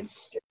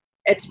it's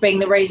been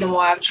the reason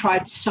why I've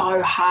tried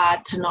so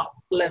hard to not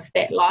live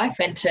that life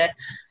and to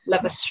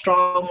live a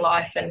strong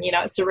life. And,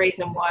 it's the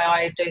reason why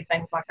I do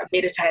things like I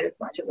meditate as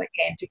much as I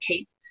can to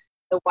keep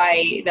the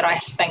way that I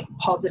think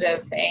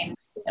positive, and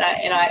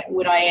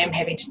when I am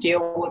having to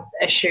deal with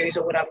issues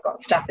or when I've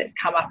got stuff that's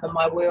come up in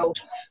my world,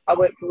 I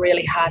work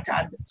really hard to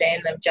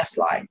understand them,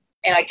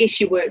 and I guess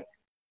you work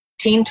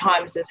 10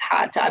 times as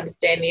hard to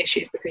understand the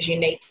issues because you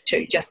need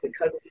to, just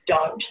because if you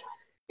don't,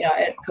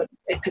 it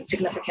could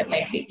significantly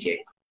affect you.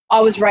 I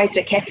was raised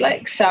a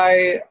Catholic, so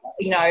I'm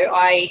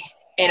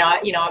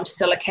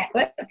still a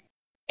Catholic,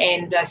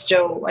 and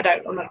I'm not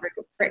a very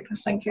good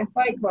practicing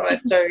Catholic, but I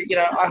do,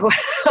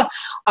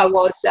 I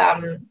was,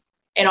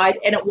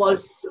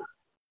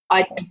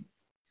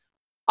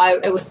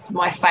 it was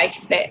my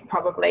faith that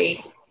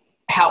probably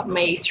helped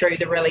me through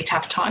the really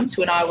tough times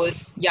when I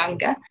was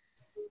younger.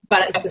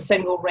 But it's the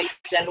single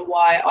reason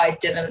why I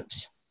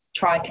didn't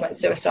try and commit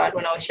suicide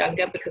when I was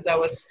younger, because I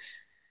was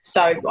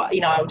so,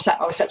 I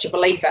was such a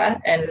believer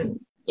in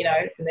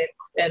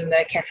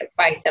the Catholic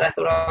faith that I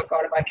thought, oh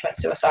God, if I commit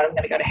suicide, I'm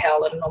going to go to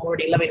hell, and I'm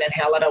already living in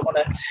hell. I don't want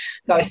to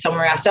go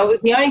somewhere else. So it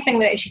was the only thing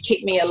that actually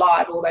kept me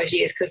alive all those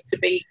years, because to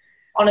be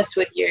honest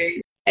with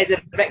you, as a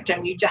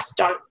victim, you just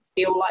don't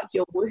feel like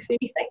you're worth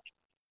anything.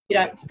 You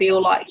don't feel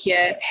like you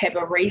have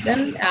a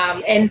reason.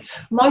 And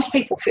most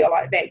people feel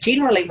like that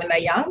generally when they're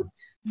young.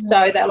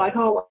 So they're like,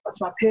 oh, what's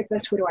my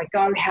purpose? Where do I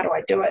go? How do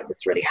I do it?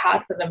 It's really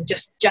hard for them.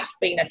 Just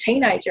being a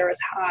teenager is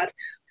hard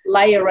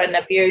layer in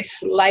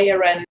abuse,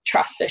 layer in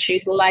trust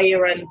issues,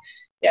 layer in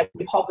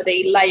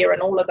poverty, layer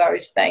in all of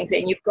those things,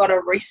 and you've got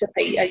a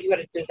recipe, you've got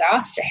a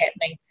disaster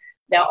happening.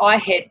 Now, I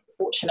had,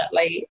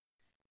 fortunately,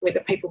 whether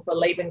people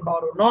believe in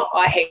God or not,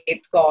 I had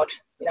God,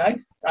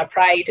 I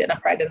prayed and I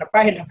prayed and I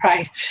prayed and I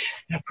prayed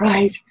and I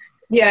prayed.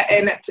 Yeah,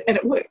 and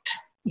it worked,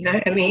 in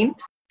the end.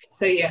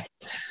 So, yeah.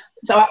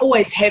 So I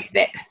always have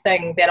that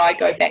thing that I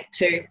go back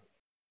to.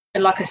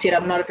 And like I said,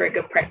 I'm not a very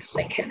good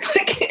practicing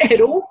Catholic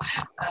at all.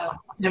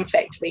 In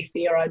fact, to be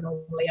fair, I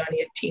normally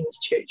only attend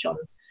church on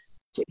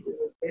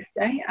Jesus'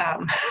 birthday.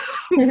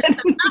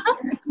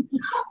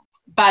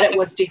 But it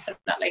was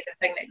definitely the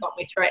thing that got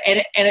me through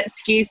it. And it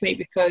scares me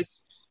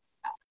because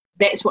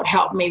that's what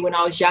helped me when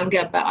I was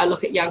younger. But I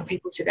look at young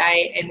people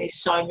today and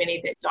there's so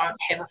many that don't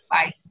have a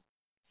faith.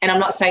 And I'm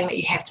not saying that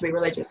you have to be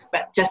religious,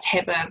 but just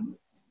have a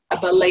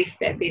belief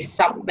that there's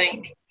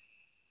something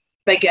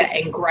bigger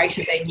and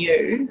greater than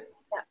you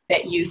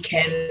that you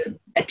can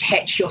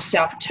attach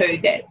yourself to,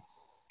 that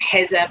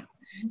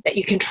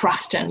you can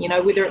trust in,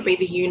 whether it be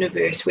the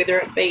universe, whether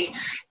it be,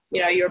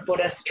 you're a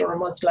Buddhist or a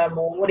Muslim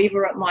or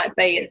whatever it might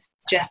be. It's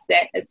just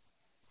that it's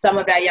some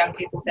of our young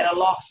people that are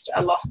lost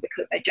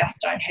because they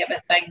just don't have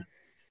a thing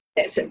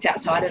that sits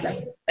outside of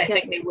them. They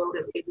think their world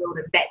is their world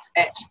and that's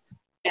it.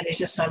 And there's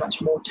just so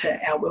much more to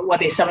our world. Well,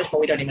 there's so much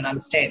more we don't even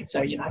understand.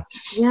 So,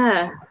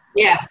 Yeah.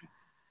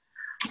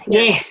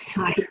 Yes,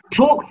 I could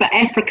talk for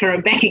Africa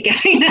and back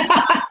again.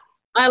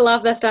 I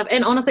love this stuff.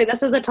 And honestly,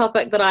 this is a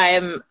topic that I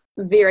am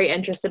very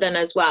interested in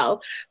as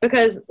well,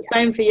 because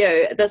same for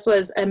you, this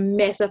was a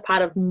massive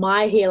part of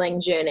my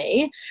healing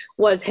journey,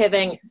 was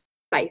having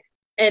faith.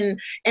 And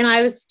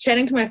I was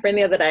chatting to my friend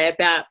the other day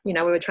about, we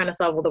were trying to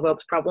solve all the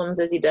world's problems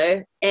as you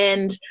do.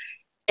 And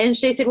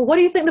she said, well, what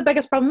do you think the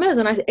biggest problem is?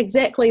 And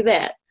exactly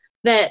that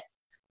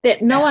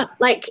no one,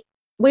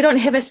 we don't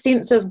have a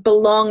sense of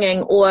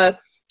belonging or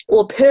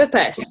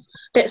purpose,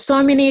 that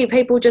so many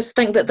people just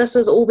think that this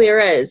is all there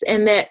is,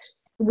 and that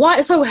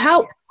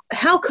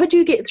how could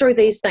you get through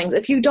these things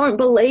if you don't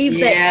believe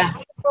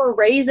that for a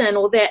reason,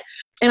 or that.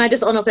 And I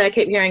just honestly, I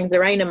keep hearing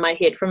Zareen in my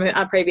head from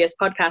our previous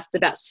podcast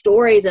about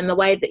stories and the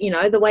way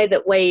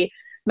that we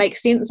make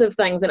sense of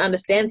things and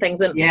understand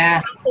things. And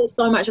I see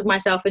so much of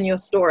myself in your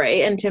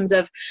story in terms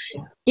of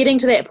getting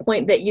to that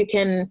point that you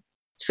can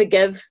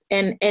forgive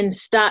and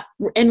start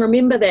and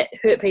remember that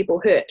hurt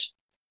people hurt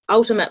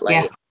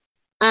ultimately.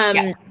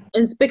 And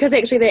it's because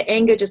actually that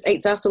anger just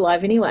eats us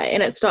alive anyway,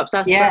 and it stops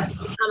us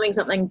from becoming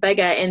something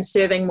bigger and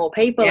serving more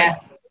people and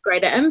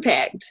greater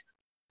impact.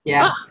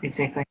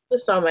 Exactly.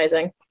 It's so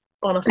amazing,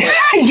 honestly.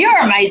 You're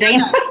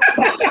amazing.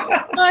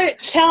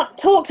 So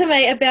talk to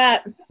me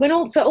about when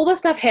all this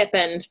stuff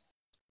happened.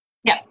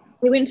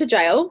 We went to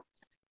jail.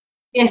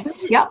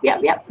 Yes. Yep.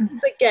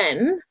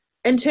 Begin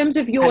in terms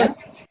of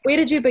where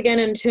did you begin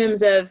in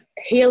terms of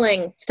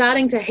healing,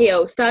 starting to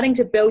heal, starting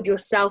to build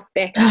yourself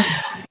back up?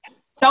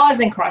 So I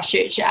was in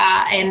Christchurch,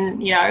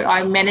 and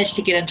I managed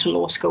to get into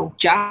law school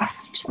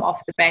just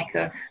off the back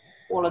of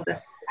all of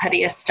this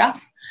hideous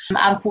stuff.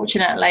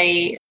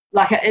 Unfortunately,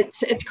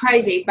 it's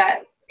crazy,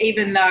 but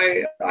even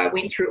though I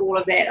went through all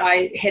of that,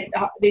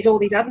 there's all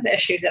these other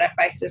issues that I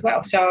faced as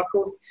well. So of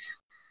course,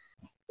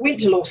 went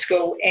to law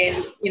school,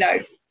 and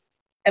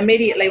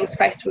immediately was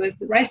faced with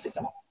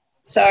racism.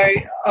 So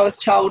I was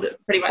told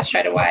pretty much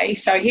straight away.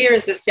 So here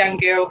is this young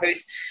girl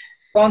who's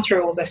gone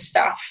through all this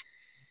stuff,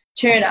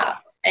 turn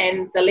up.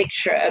 And the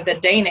lecturer, the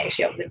dean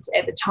actually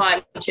at the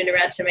time, turned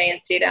around to me and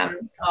said,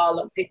 oh,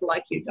 look, people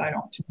like you don't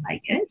often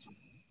make it.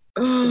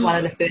 It was one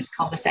of the first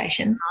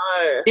conversations.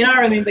 No. Then I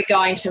remember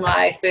going to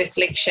my first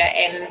lecture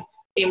and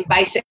then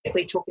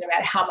basically talking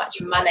about how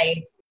much money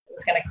it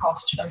was going to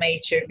cost for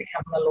me to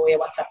become a lawyer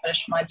once I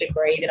finished my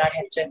degree. Then I'd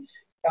have to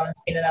go and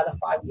spend another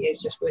 5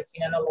 years just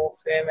working in a law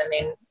firm, and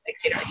then et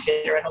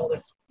cetera, and all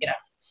this,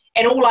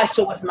 And all I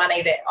saw was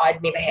money that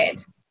I'd never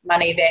had.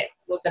 Money that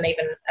wasn't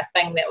even a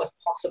thing that was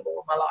possible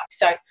in my life.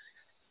 So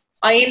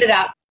I ended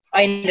up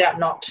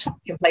not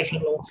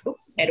completing law school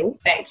at all. In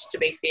fact, to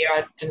be fair,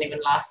 I didn't even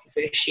last the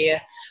first year.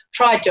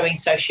 Tried doing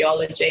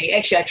sociology.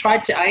 Actually, I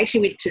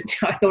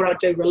thought I'd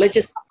do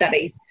religious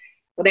studies.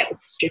 Well, that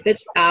was stupid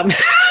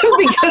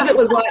because it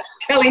was like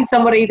telling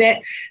somebody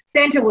that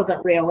Santa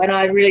wasn't real, and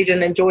I really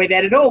didn't enjoy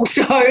that at all.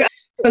 So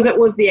because it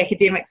was the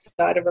academic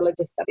side of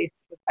religious studies,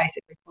 was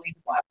basically pulling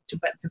the Bible to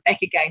bits and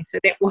back again. So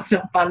that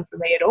wasn't fun for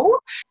me at all.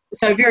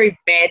 So very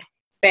bad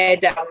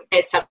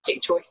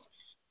subject choice.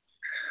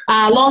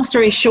 Long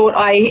story short,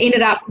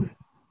 I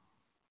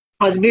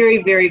was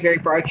very, very, very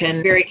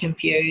broken, very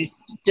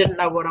confused, didn't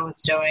know what I was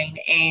doing.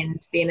 And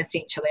then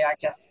essentially I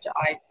just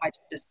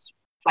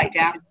flaked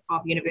out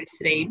of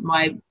university.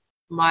 My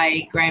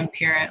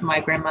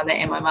grandmother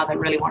and my mother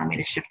really wanted me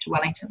to shift to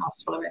Wellington. I was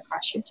still about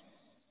Christchurch.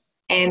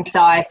 And so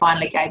I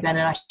finally gave in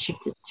and I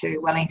shifted to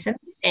Wellington,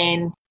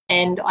 and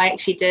I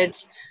actually did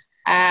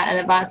an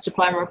advanced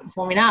diploma of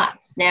performing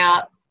arts.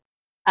 Now,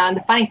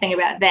 the funny thing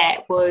about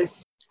that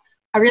was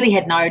I really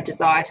had no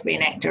desire to be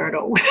an actor at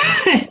all,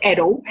 at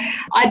all.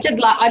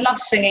 I loved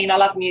singing, I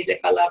loved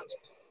music, I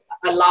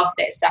loved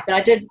that stuff, and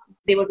I did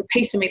there was a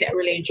piece of me that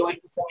really enjoyed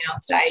performing on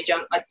stage.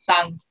 I'd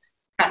sung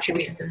country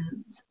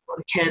westerns as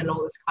a kid and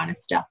all this kind of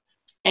stuff.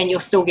 And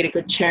you'll still get a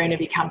good tune if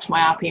you come to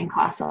my RPM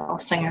class. I'll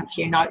sing a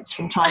few notes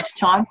from time to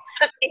time.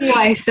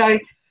 Anyway, so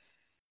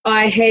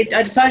I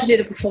decided to do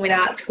the performing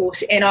arts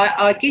course, and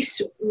I guess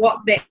what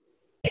that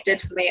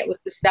did for me, it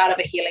was the start of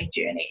a healing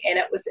journey. And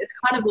it's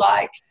kind of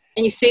like,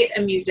 and you see it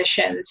in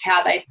musicians,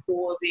 how they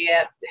pour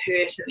their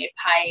hurt and their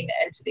pain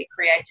into their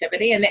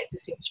creativity, and that's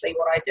essentially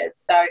what I did.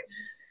 So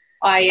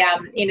I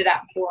ended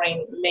up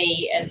pouring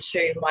me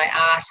into my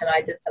art, and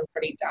I did some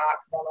pretty dark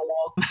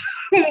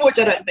monologue, which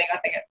I think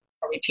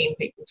probably 10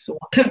 people saw,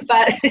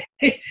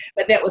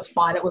 but that was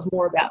fine. It was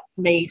more about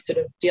me sort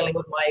of dealing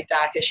with my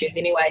dark issues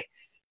anyway.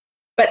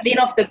 But then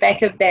off the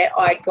back of that,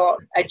 I got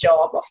a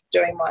job after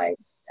doing my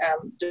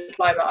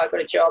diploma. I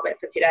got a job at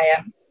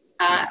Whitireia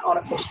on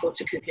a course called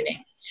Te Kukune,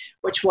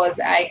 which was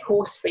a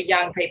course for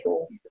young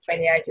people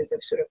between the ages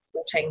of sort of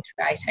 14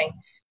 to 18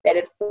 that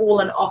had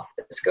fallen off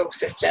the school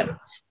system,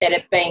 that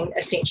had been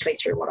essentially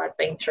through what I'd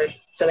been through,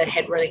 so they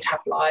had really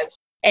tough lives.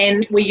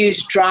 And we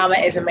used drama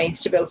as a means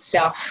to build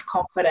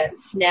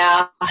self-confidence.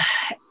 Now,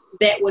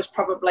 that was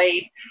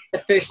probably the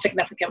first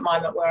significant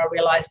moment where I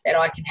realised that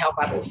I can help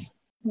others.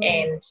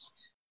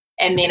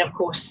 And then, of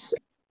course,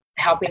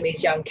 helping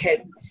these young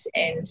kids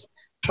and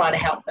trying to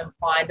help them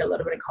find a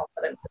little bit of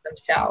confidence in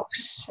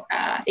themselves,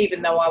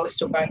 even though I was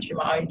still going through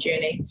my own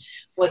journey,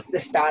 was the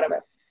start of it.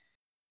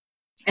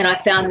 And I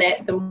found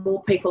that the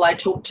more people I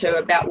talked to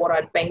about what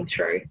I'd been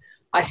through,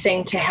 I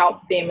seemed to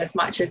help them as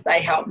much as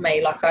they helped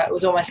me. It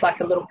was almost like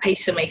a little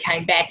piece of me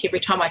came back every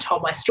time I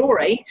told my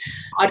story.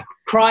 I'd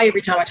cry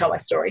every time I told my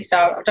story. So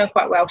I've done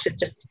quite well to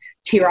just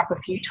tear up a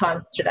few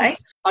times today.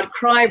 I'd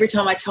cry every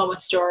time I told my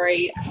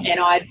story,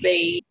 and I'd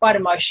be quite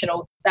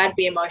emotional. They'd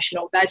be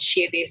emotional. They'd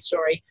share their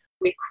story.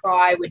 We'd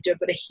cry. We'd do a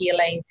bit of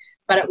healing.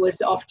 But it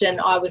was often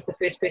I was the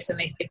first person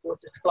these people were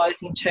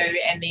disclosing to,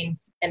 and then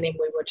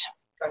we would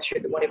go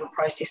through whatever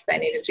process they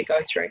needed to go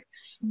through.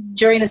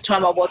 During this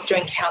time, I was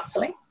doing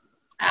counselling.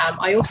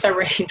 I also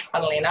read,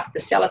 funnily enough, the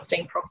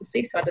Celestine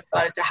Prophecy, so I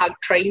decided to hug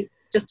trees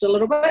just a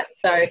little bit.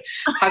 So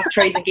hug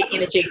trees and get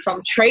energy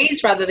from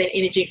trees rather than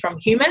energy from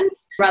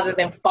humans, rather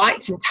than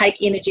fight and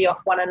take energy off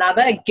one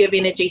another, give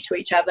energy to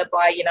each other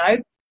by,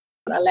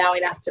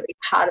 allowing us to be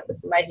part of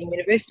this amazing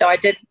universe. So I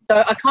did. So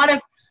I kind of,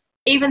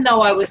 even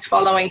though I was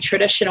following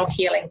traditional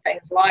healing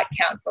things like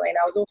counselling,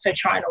 I was also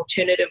trying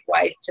alternative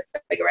ways to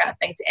figure out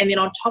things. And then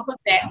on top of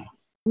that,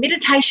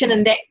 meditation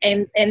and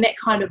that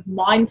kind of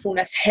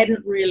mindfulness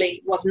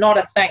was not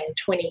a thing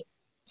 20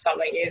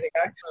 something years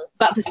ago.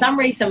 But for some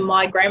reason,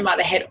 my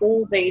grandmother had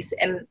all these,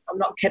 and I'm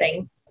not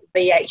kidding,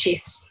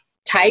 VHS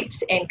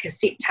tapes and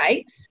cassette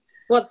tapes.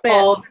 What's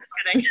that?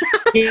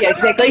 Yeah,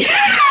 exactly.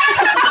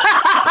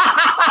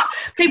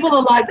 People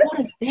are like, what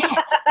is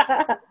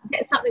that?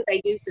 That's something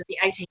they used in the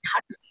 1800s.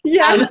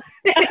 Yes.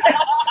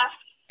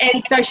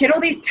 And so she had all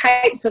these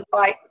tapes of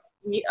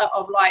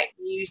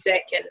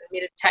music and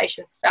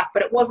meditation stuff,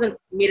 but it wasn't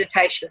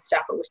meditation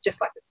stuff. It was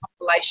just like a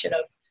compilation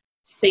of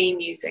sea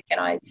music. And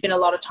I spent a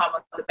lot of time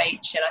on the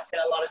beach, and I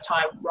spent a lot of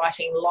time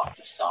writing lots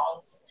of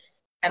songs,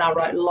 and I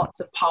wrote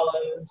lots of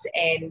poems,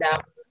 and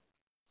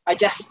I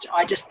just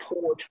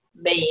poured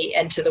me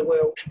into the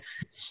world.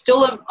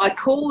 Still, I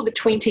call the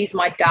 20s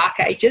my dark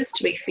ages,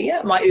 to be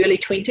fair, my early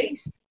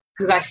 20s,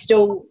 because I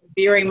still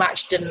very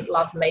much didn't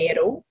love me at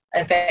all.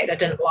 In fact, I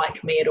didn't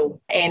like me at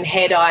all. And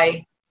had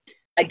I,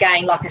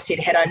 again, like I said,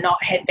 had I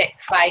not had that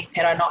faith,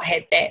 had I not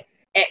had that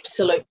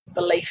absolute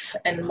belief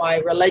in my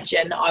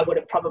religion, I would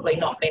have probably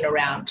not been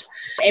around.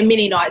 And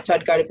many nights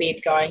I'd go to bed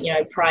going,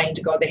 praying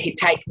to God that he'd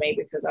take me,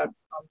 because I'm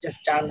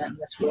just done in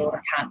this world.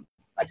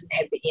 I didn't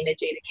have the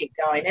energy to keep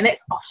going. And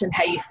that's often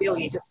how you feel.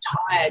 You're just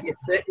tired. You're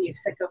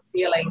sick of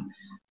feeling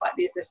like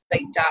there's this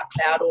big dark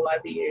cloud all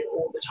over you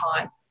all the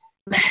time.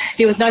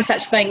 There was no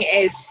such thing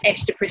as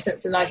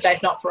antidepressants in those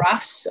days, not for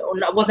us.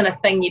 It wasn't a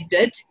thing you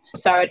did.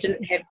 So I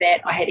didn't have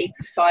that. I had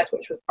exercise,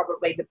 which was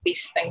probably the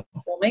best thing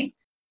for me.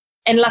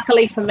 And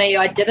luckily for me,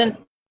 I didn't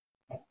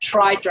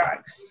try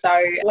drugs,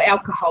 or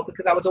alcohol,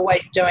 because I was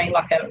always doing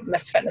like a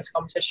Miss Fitness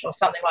competition or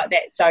something like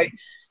that. So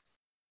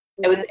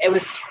it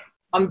was.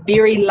 I'm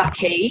very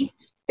lucky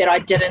that I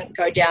didn't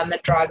go down the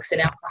drugs and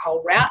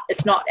alcohol route.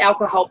 It's not,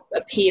 alcohol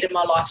appeared in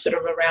my life sort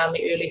of around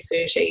the early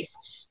 30s,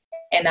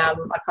 and I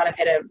kind of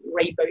had a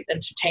reboot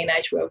into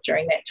teenage world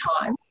during that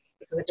time,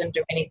 because I didn't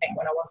do anything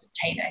when I was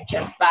a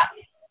teenager. But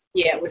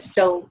yeah, it was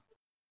still,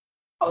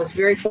 I was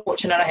very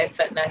fortunate I had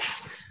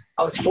fitness.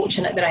 I was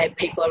fortunate that I had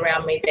people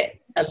around me that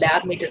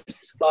allowed me to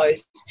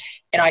disclose,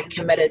 and I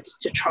committed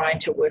to trying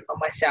to work on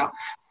myself,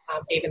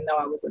 even though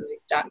I was in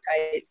these dark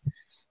days.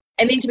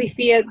 And then, to be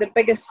fair, the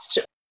biggest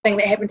thing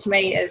that happened to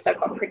me is I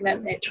got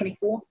pregnant at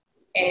 24,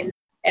 and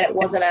it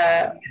wasn't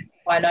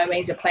by no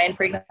means a planned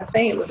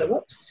pregnancy. It was a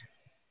whoops,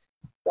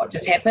 what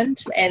just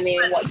happened? And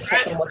then what just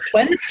happened was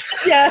twins.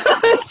 Yeah.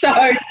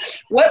 So,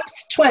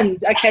 whoops,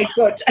 twins. Okay,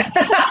 good.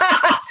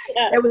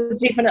 It was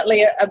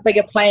definitely a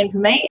bigger plan for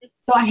me.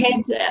 So I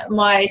had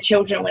my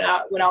children when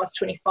I was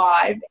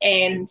 25,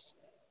 and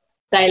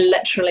they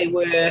literally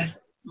were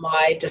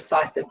my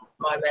decisive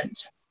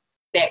moment.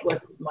 That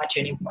was my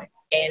turning point.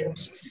 And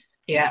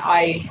yeah,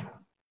 I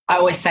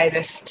always say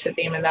this to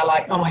them, and they're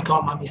like, "Oh my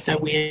God, Mum, you're so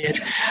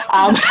weird."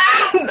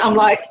 I'm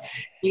like,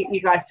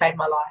 you guys saved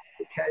my life,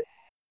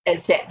 because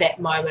it's at that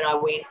moment I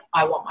went,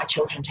 I want my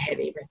children to have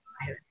everything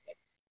I have.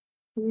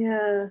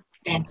 Yeah.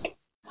 And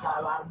so,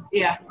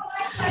 yeah.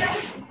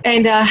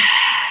 And,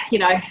 you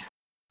know,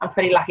 I'm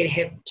pretty lucky to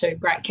have 2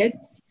 great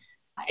kids,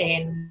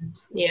 and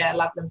yeah, I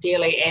love them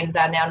dearly, and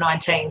they're now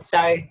 19. So,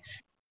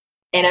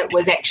 and it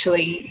was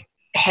actually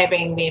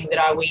having them that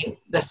I went,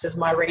 this is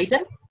my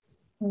reason.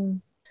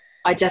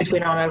 I just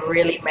went on a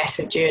really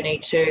massive journey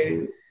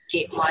to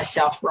get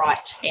myself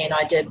right, and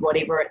I did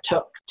whatever it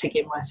took to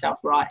get myself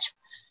right.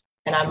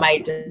 And I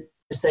made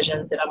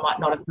decisions that I might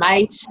not have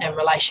made in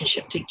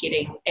relationship to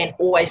getting, and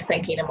always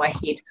thinking in my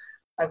head,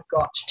 I've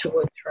got to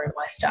work through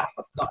my stuff.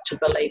 I've got to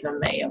believe in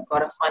me. I've got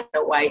to find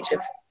a way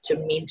to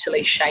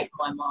mentally shape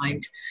my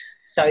mind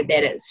so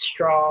that it's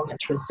strong,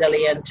 it's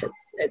resilient, and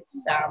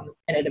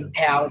it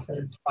empowers and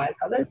inspires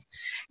others.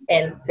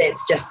 And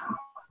that's just,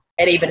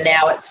 and even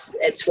now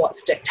it's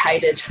what's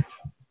dictated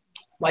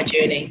my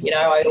journey. You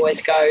know, I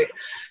always go,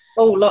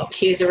 oh, look,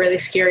 here's a really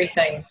scary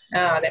thing.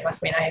 Oh, that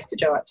must mean I have to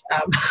do it.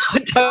 I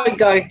don't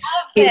go,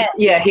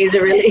 here's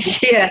a really,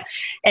 yeah.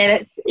 And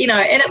it's, you know,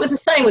 and it was the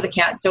same with the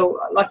council.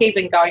 Like,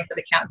 even going for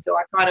the council,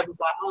 I kind of was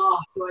like, oh,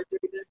 do I do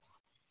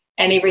this?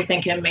 And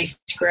everything in me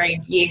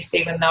screamed yes,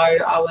 even though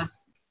I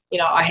was, you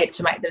know, I had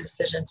to make the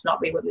decision to not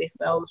be with Les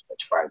Mills,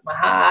 which broke my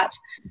heart.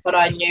 But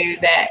I knew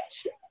that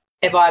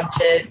if I'm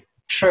to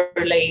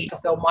truly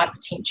fulfill my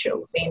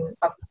potential, then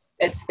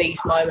it's these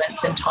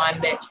moments in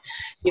time that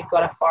you've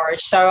got to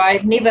forage. So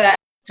I've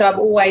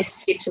always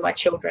said to my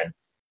children,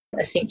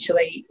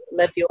 essentially,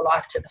 live your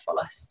life to the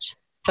fullest,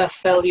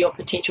 fulfill your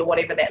potential,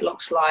 whatever that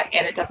looks like.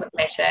 And it doesn't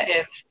matter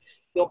if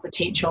your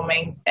potential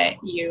means that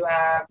you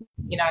are,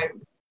 you know,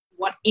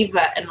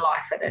 whatever in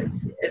life it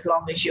is, as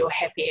long as you're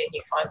happy and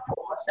you find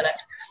fullness in it,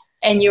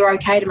 and you're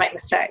okay to make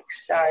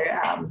mistakes. So,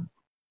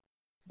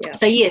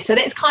 so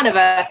that's kind of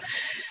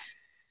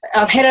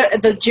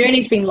the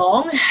journey's been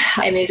long,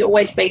 and there's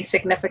always been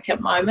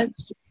significant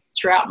moments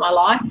throughout my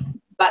life,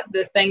 but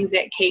the things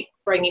that keep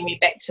bringing me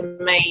back to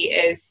me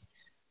is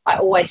I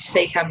always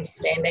seek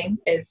understanding,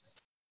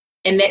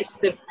 and that's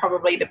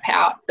probably the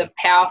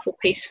powerful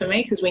piece for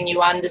me, because when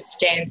you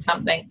understand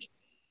something,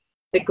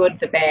 the good,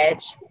 the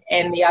bad,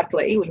 and the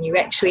ugly, when you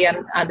actually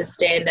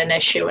understand an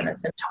issue in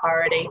its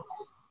entirety,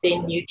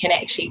 then you can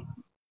actually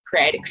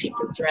create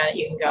acceptance around it.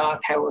 You can go,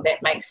 okay, well,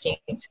 that makes sense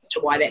as to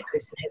why that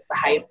person has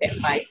behaved that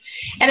way.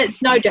 And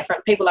it's no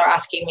different. People are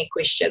asking me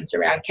questions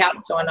around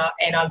council, and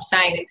I'm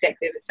saying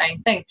exactly the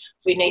same thing.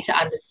 We need to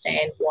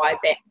understand why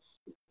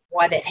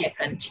that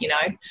happened. You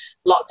know,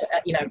 lots of,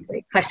 you know,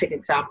 classic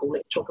example.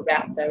 Let's talk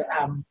about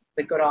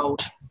the good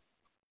old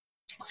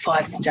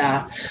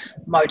 5-star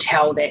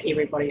motel that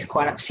everybody's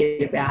quite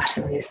upset about,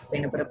 and there's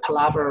been a bit of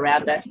palaver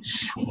around it.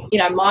 You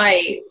know,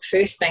 my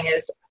first thing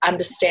is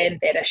understand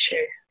that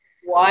issue.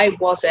 Why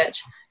was it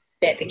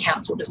that the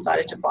council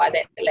decided to buy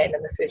that land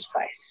in the first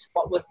place?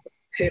 What was the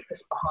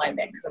purpose behind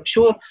that? Because I'm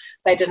sure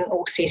they didn't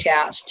all set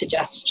out to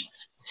just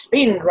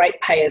spend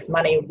ratepayers'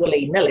 money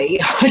willy-nilly.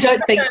 I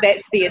don't think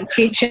that's the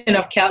intention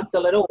of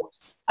council at all.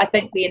 I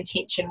think the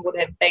intention would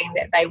have been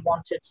that they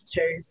wanted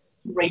to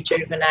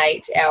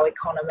rejuvenate our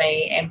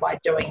economy, and by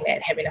doing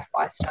that, having a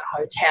 5-star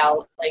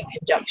hotel in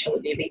conjunction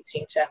with the event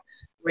centre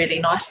really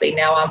nicely.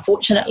 Now,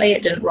 unfortunately,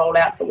 it didn't roll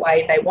out the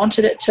way they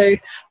wanted it to,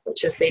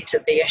 which has led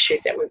to the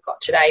issues that we've got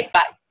today.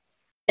 But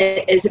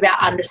it is about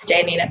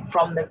understanding it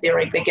from the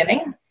very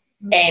beginning.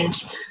 And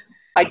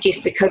I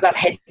guess because I've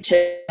had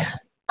to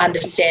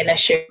understand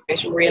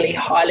issues, really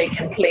highly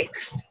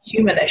complex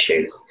human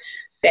issues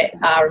that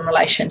are in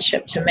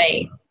relationship to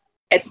me,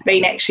 it's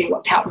been actually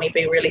what's helped me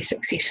be really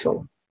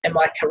successful in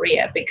my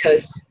career,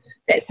 because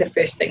that's the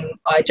first thing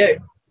I do.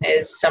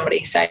 Is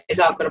somebody says,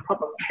 oh, I've got a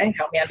problem, okay,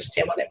 help me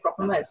understand what that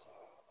problem is.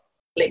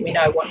 Let me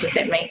know, what does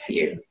that mean for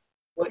you?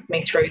 Work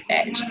me through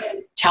that.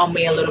 Tell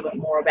me a little bit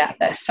more about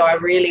this. So I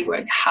really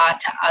work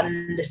hard to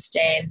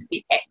understand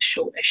the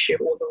actual issue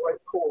or the root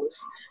cause,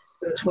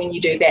 because it's when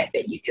you do that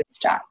you can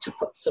start to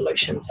put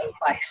solutions in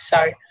place.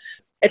 So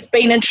it's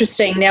been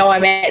interesting. Now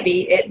I'm at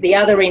the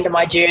other end of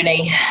my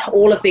journey.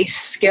 All of these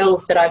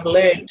skills that I've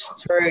learned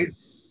through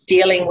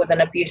dealing with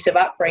an abusive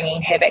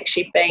upbringing have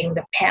actually been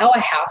the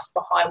powerhouse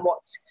behind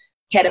what's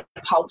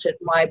catapulted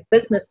my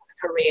business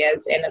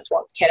careers, and it's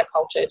what's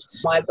catapulted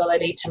my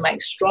ability to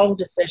make strong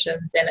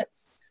decisions. And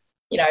it's,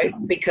 you know,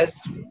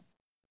 because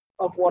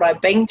of what I've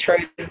been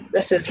through,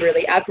 this is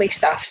really ugly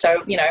stuff.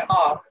 So, you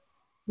know,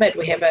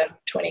 we have a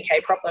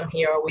 20K problem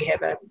here, or we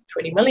have a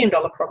 $20 million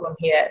problem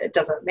here. It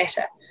doesn't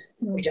matter.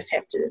 We just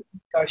have to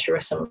go through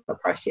a similar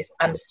process,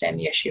 understand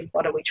the issue.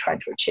 What are we trying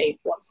to achieve?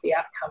 What's the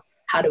outcome?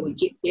 How do we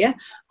get there?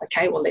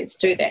 Okay, well, let's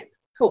do that.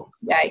 Cool,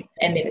 yay.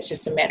 And then it's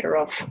just a matter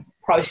of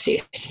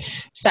process.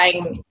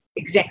 Saying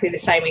exactly the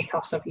same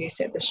ethos I've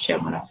used at this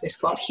gym when I first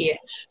got here.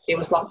 There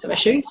was lots of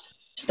issues.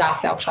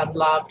 Staff felt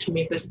unloved,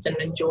 members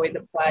didn't enjoy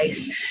the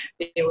place.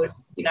 There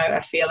was,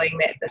 a feeling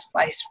that this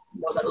place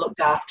wasn't looked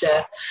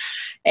after.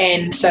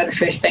 And so the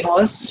first thing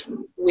was,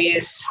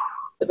 where's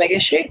the big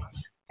issue?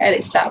 And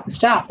let's start with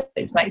staff.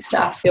 Let's make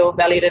staff feel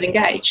valued and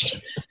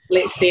engaged.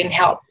 Let's then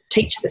help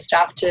teach the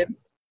staff to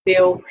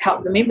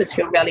help the members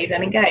feel valued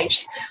and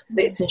engaged.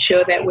 Let's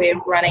ensure that we're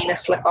running a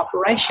slick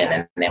operation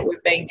and that we're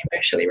being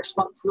commercially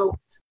responsible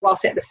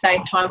whilst at the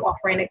same time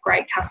offering a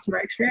great customer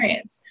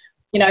experience.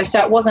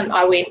 So it wasn't,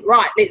 I went,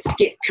 right, let's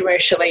get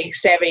commercially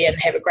savvy and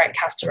have a great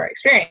customer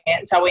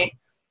experience. I went,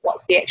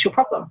 what's the actual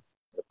problem?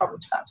 The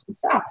problem starts with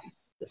the staff.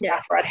 The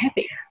staff are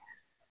unhappy.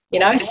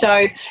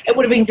 So it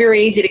would have been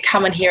very easy to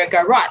come in here and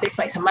go, right, let's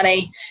make some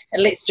money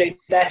and let's do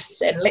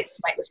this and let's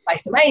make this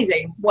place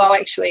amazing. Well,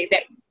 actually,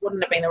 that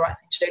wouldn't have been the right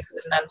thing to do because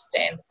I didn't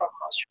understand the problem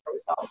I was trying to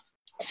resolve.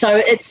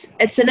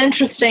 So it's an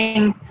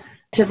interesting,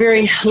 it's a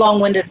very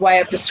long-winded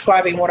way of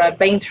describing what I've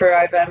been through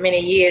over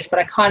many years, but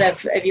I kind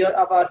of, if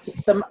I was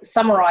to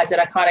summarize it,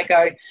 I kind of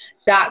go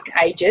dark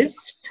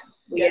ages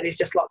where there's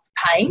just lots of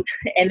pain,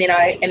 and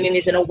then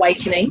there's an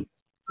awakening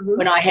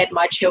when I had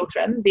my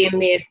children. Then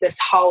there's this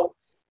whole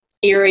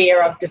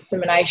area of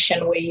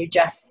dissemination where you're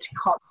just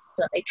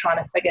constantly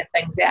trying to figure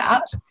things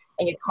out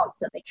and you're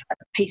constantly trying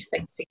to piece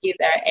things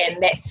together,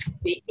 and that's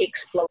the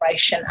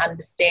exploration,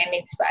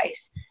 understanding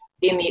space,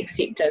 then the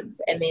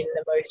acceptance, and then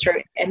the move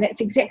through. And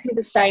that's exactly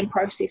the same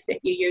process that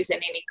you use in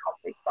any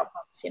complex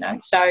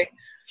problems, So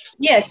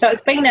so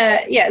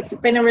it's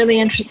been a really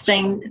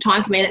interesting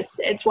time for me, and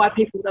it's why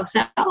people will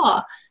say,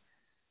 oh, how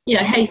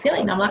are you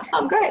feeling? And I'm like, oh,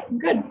 I'm great, I'm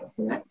good,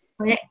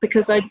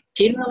 because I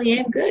generally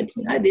am good.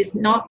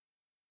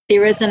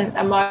 There isn't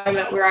a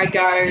moment where I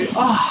go,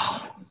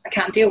 oh, I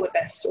can't deal with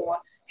this, or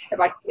if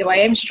I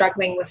am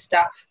struggling with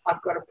stuff,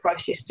 I've got a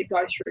process to go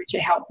through to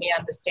help me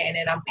understand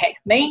and unpack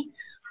me,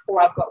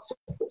 or I've got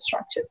support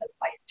structures in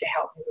place to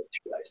help me work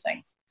through those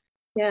things.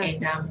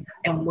 Yeah.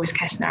 And worst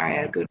case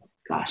scenario, a good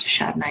glass of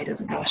Chardonnay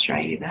doesn't go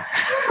astray either.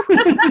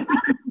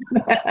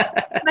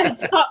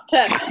 That's top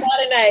tip,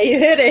 Chardonnay. You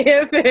heard it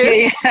here first.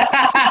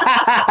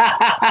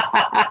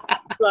 Yeah.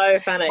 So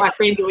funny. My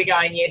friends will be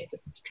going, yes,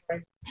 this is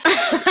true.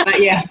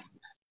 But yeah.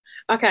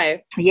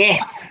 Okay.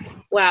 Yes.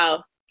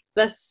 Wow.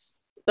 This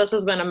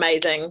has been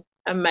amazing.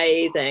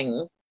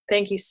 Amazing.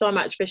 Thank you so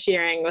much for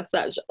sharing with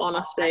such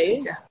honesty.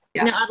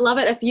 Yeah. Now, I'd love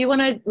it if you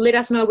want to let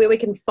us know where we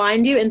can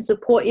find you and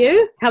support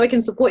you, how we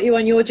can support you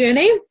on your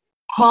journey.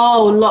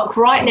 Oh, look,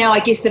 right now, I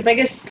guess the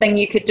biggest thing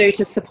you could do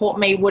to support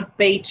me would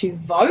be to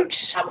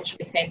vote, which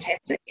would be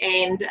fantastic.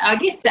 And I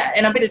guess,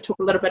 and I better talk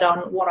a little bit on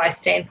what I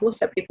stand for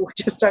so people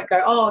just don't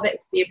go, oh,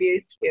 that's the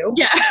abused Phil.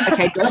 Yeah.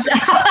 Okay, good.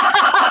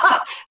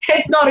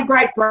 It's not a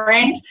great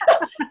brand.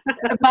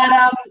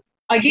 But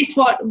I guess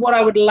what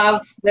I would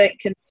love the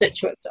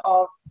constituents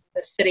of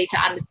the city to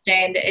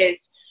understand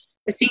is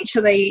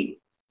essentially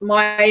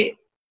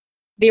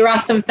there are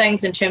some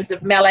things in terms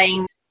of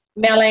Melling,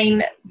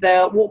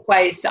 the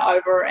walkways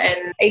over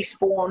in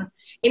Eastbourne,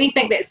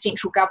 anything that's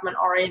central government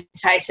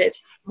orientated.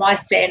 My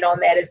stand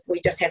on that is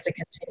we just have to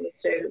continue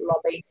to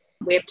lobby.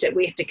 We have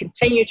to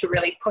continue to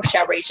really push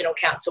our regional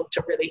council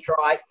to really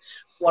drive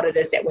what it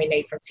is that we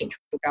need from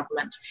central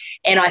government.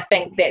 And I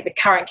think that the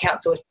current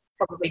council has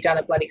probably done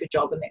a bloody good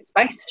job in that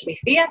space, to be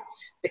fair,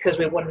 because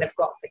we wouldn't have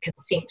got the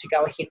consent to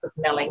go ahead with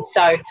Melling.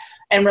 So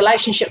in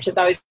relationship to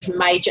those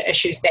major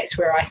issues, that's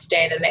where I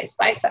stand in that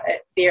space.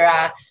 There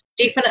are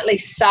definitely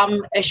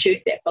some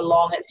issues that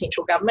belong at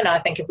central government. And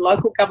I think if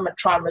local government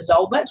try and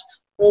resolve it,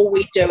 all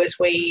we do is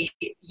we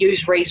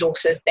use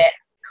resources that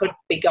could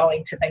be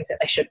going to things that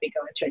they should be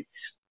going to.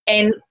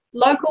 And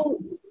local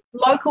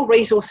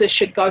resources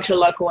should go to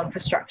local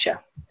infrastructure,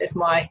 is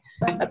my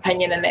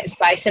opinion in that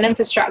space. And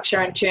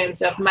infrastructure in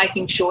terms of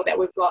making sure that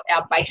we've got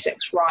our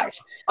basics right.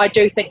 I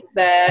do think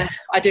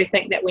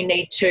that we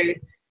need to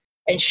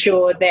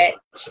ensure that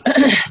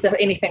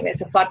anything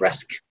that's a flood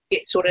risk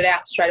gets sorted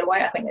out straight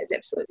away. I think that's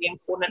absolutely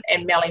important,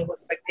 and Melling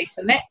was a big piece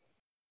in that.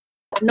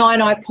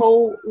 Nainai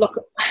Pool, look,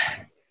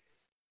 I'm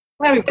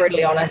going to be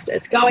brutally honest,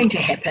 it's going to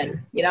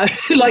happen,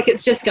 like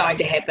it's just going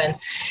to happen.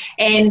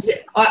 And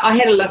I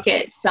had a look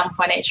at some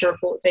financial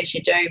reports as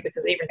you do,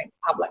 because everything's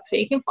public, so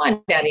you can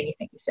find out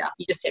anything yourself.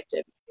 You just have to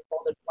be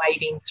bothered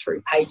wading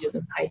through pages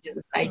and pages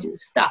and pages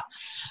of stuff.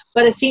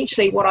 But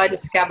essentially what I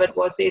discovered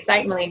was there's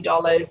 $8 million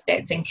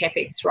that's in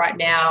CapEx right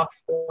now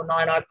for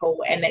Nainai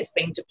Pool, and that's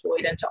being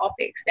deployed into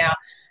OpEx. Now,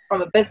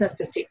 from a business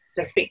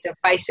perspective,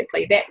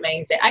 basically that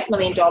means that $8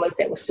 million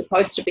that was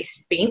supposed to be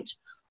spent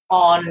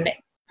on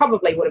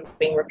probably would have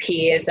been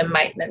repairs and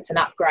maintenance and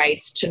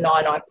upgrades to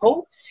Nainai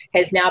Pool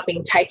has now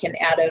been taken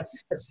out of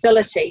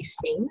facility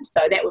spend.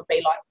 So that would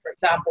be like, for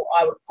example,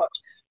 I'd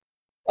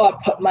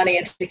put money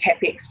into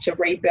CapEx to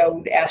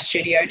rebuild our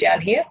studio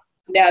down here.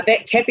 Now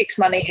that CapEx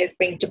money has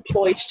been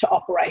deployed to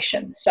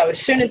operations. So as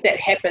soon as that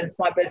happens,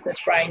 my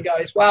business brain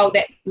goes, well,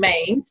 that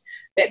means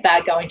that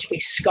they're going to be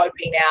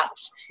scoping out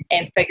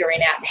and figuring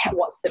out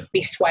what's the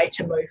best way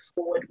to move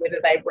forward, whether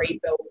they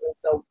rebuild or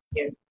build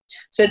new.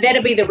 So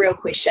that'll be the real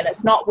question.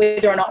 It's not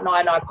whether or not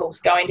Nainai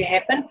Pool's going to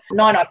happen.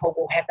 Nainai Pool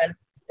will happen,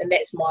 and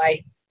that's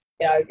my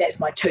that's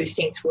my 2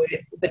 cents worth.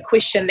 The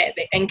question that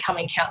the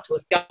incoming council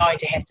is going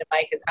to have to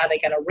make is, are they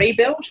going to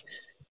rebuild?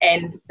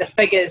 And the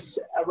figures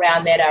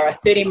around that are a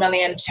 30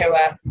 million to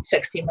a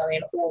 60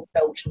 million all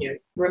built new.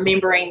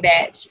 Remembering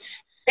that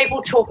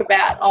people talk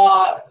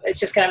about, it's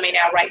just going to mean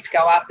our rates go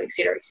up, et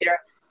cetera, et cetera.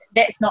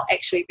 That's not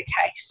actually the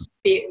case.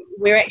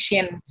 We're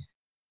actually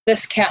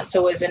this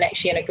council is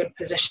actually in a good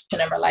position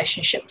in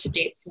relationship to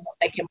debt and what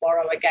they can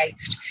borrow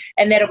against.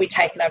 And that'll be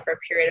taken over a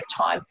period of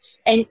time.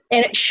 And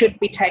it should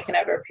be taken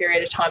over a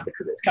period of time,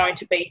 because it's going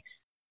to be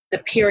the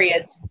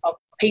periods of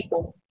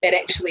people that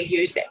actually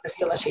use that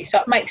facility.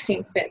 So it makes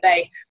sense that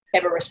they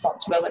have a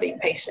responsibility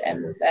piece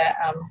in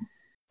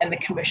the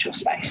commercial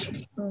space.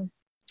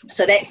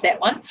 So that's that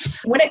one.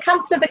 When it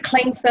comes to the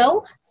clean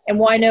fill and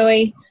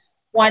Wainui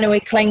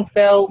clean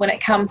fill, when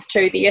it comes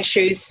to the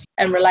issues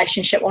in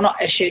relationship, well,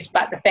 not issues,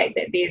 but the fact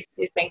that there's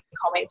been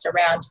comments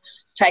around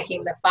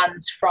taking the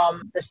funds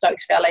from the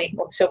Stokes Valley,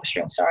 or the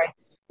Silverstream,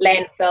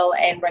 landfill,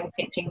 and ring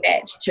fencing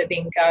that to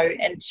then go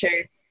into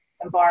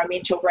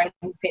environmental ring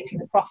fencing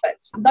the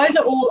profits. Those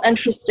are all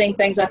interesting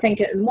things. I think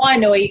in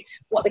Wainui,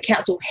 what the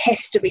council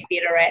has to be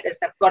better at is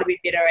they've got to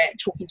be better at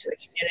talking to the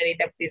community.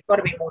 There's got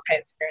to be more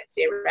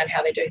transparency around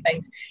how they do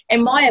things.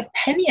 And my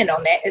opinion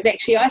on that is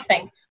actually, I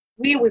think,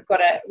 where we've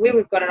got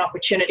an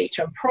opportunity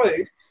to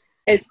improve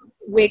is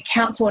where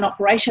council and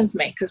operations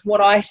meet, because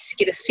what I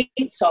get a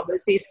sense of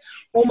is there's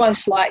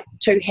almost like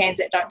two hands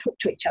that don't talk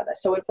to each other.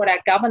 So we've got our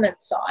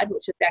governance side,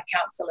 which is our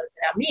councillors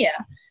and our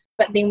mayor,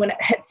 but then when it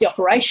hits the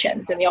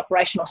operations and the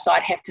operational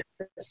side have to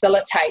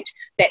facilitate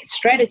that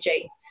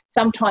strategy,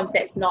 sometimes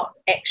that's not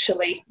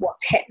actually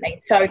what's happening.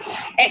 So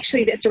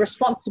actually that's a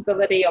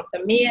responsibility of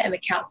the mayor and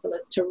the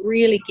councillors to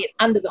really get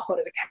under the hood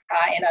of the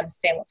car and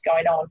understand what's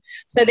going on,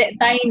 so that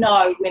they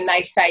know when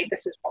they say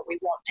this is what we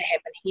want to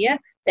happen here,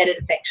 that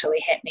it's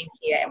actually happening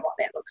here and what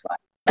that looks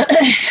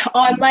like.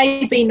 I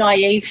may be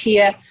naive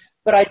here,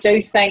 but I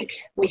do think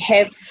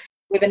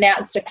we've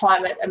announced a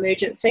climate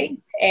emergency,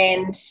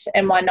 and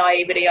in my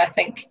naivety, I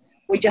think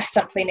we just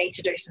simply need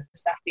to do some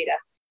stuff better.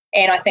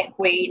 And I think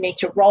we need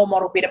to role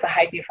model better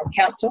behaviour from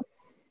council.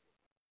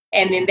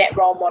 And then that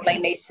role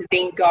modelling needs to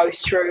then go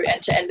through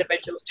into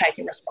individuals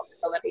taking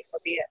responsibility for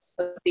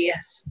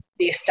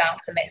their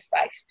stance in that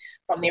space,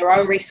 from their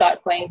own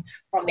recycling,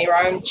 from their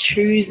own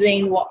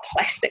choosing what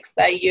plastics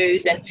they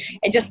use, and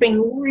just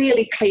being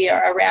really clear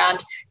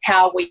around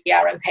how we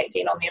are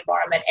impacting on the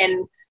environment.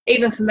 And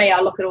even for me, I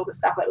look at all the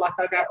stuff,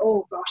 I go,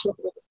 oh gosh, look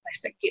at all this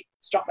plastic,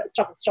 stop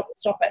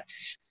it.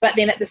 But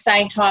then at the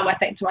same time, I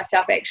think to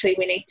myself, actually,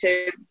 we need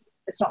to,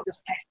 it's not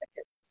just plastic,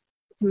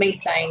 it's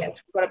methane.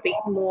 We've got to be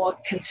more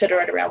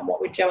considerate around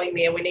what we're doing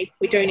there.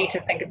 We do need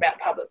to think about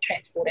public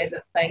transport as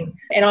a thing.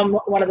 And I'm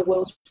one of the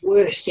world's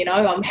worst,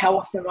 how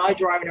often am I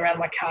driving around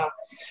my car?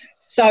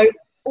 So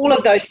all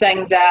of those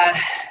things are,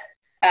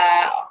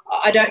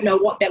 I don't know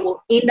what that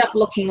will end up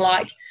looking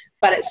like,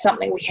 but it's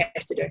something we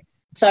have to do.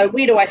 So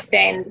where do I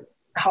stand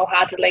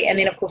wholeheartedly? And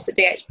then, of course, the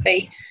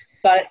DHB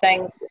side of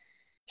things,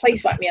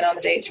 please vote me in on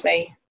the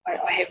DHB.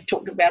 I have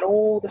talked about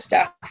all the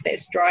stuff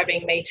that's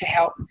driving me to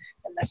help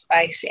in this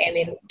space, and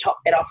then top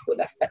that off with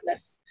a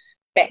fitness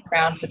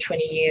background for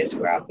 20 years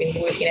where I've been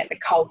working at the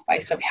cold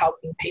face of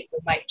helping people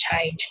make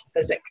change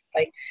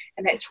physically.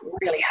 And that's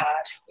really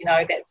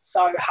hard. That's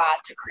so hard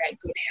to create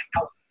good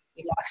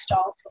healthy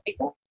lifestyle for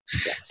people.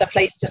 Yeah. So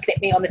please just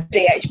let me on the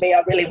DHB.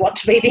 I really want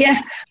to be there.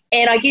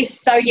 And I guess,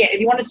 so yeah, if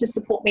you wanted to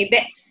support me,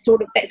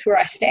 that's where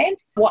I stand.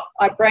 What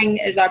I bring,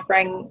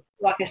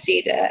 like I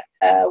said,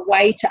 a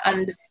way to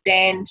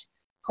understand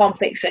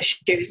complex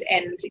issues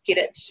and get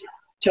it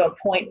to a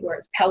point where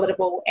it's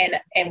palatable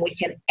and we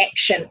can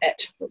action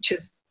it, which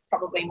is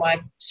probably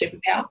my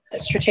superpower. A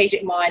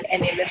strategic mind,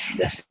 and then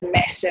this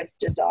massive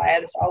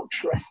desire, this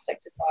altruistic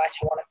desire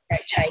to want to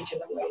create change in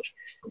the world,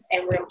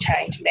 and real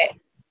change that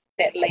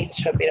leads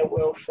to a better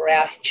world for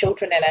our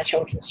children and our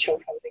children's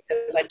children,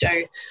 because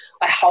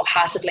I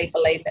wholeheartedly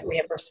believe that we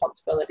have a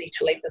responsibility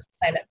to leave this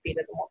planet better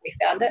than what we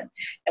found it,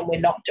 and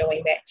we're not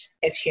doing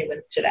that as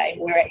humans today.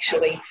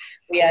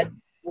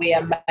 We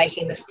are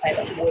making this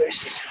planet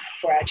worse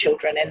for our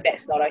children, and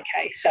that's not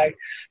okay. So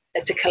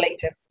it's a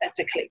collective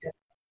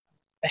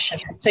mission.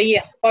 So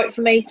yeah, vote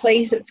for me,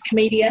 please. It's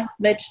Komedia,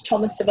 Mid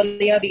Thomas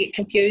Civilio. If you get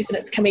confused, and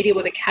it's Komedia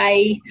with a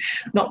K,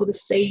 not with a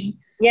C.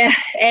 Yeah,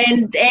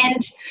 and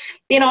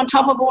then on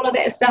top of all of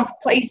that stuff,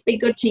 please be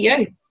good to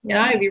you.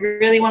 If you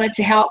really wanted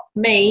to help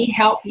me,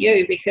 help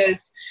you,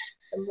 because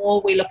the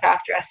more we look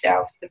after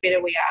ourselves, the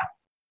better we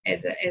are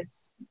as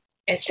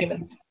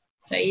humans.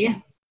 So yeah,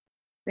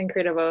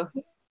 incredible.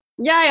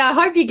 Yay! I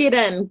hope you get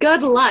in.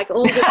 Good luck.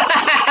 All good.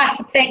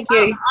 Thank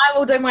you. I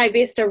will do my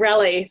best to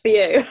rally for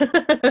you.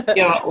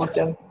 You're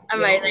awesome.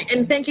 Amazing. You're awesome.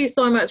 And thank you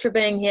so much for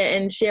being here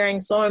and sharing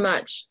so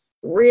much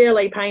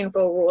really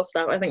painful, raw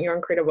stuff. I think you're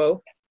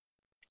incredible.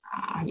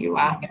 You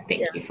are.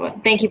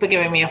 Thank you for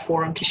giving me a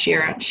forum to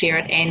share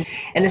it, and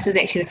this is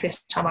actually the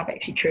first time I've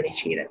actually truly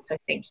shared it. So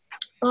thank you.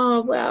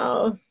 Oh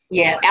wow.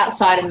 Yeah,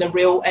 outside in the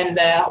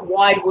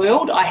wide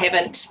world,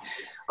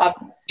 I've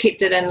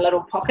kept it in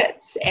little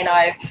pockets, and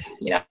I've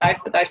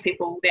for those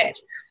people that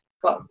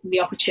got the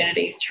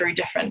opportunity through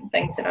different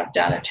things that I've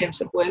done in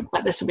terms of work,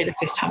 but this will be the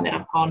first time that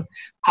I've gone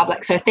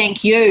public. So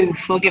thank you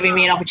for giving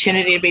me an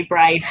opportunity to be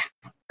brave.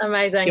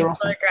 Amazing. You're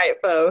awesome. So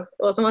grateful.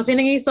 Awesome. I'm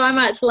sending you so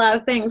much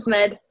love. Thanks,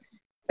 Mid.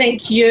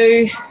 Thank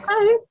you.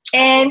 Bye.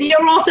 And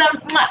you're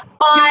awesome.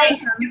 Bye.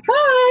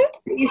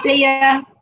 Bye. See ya.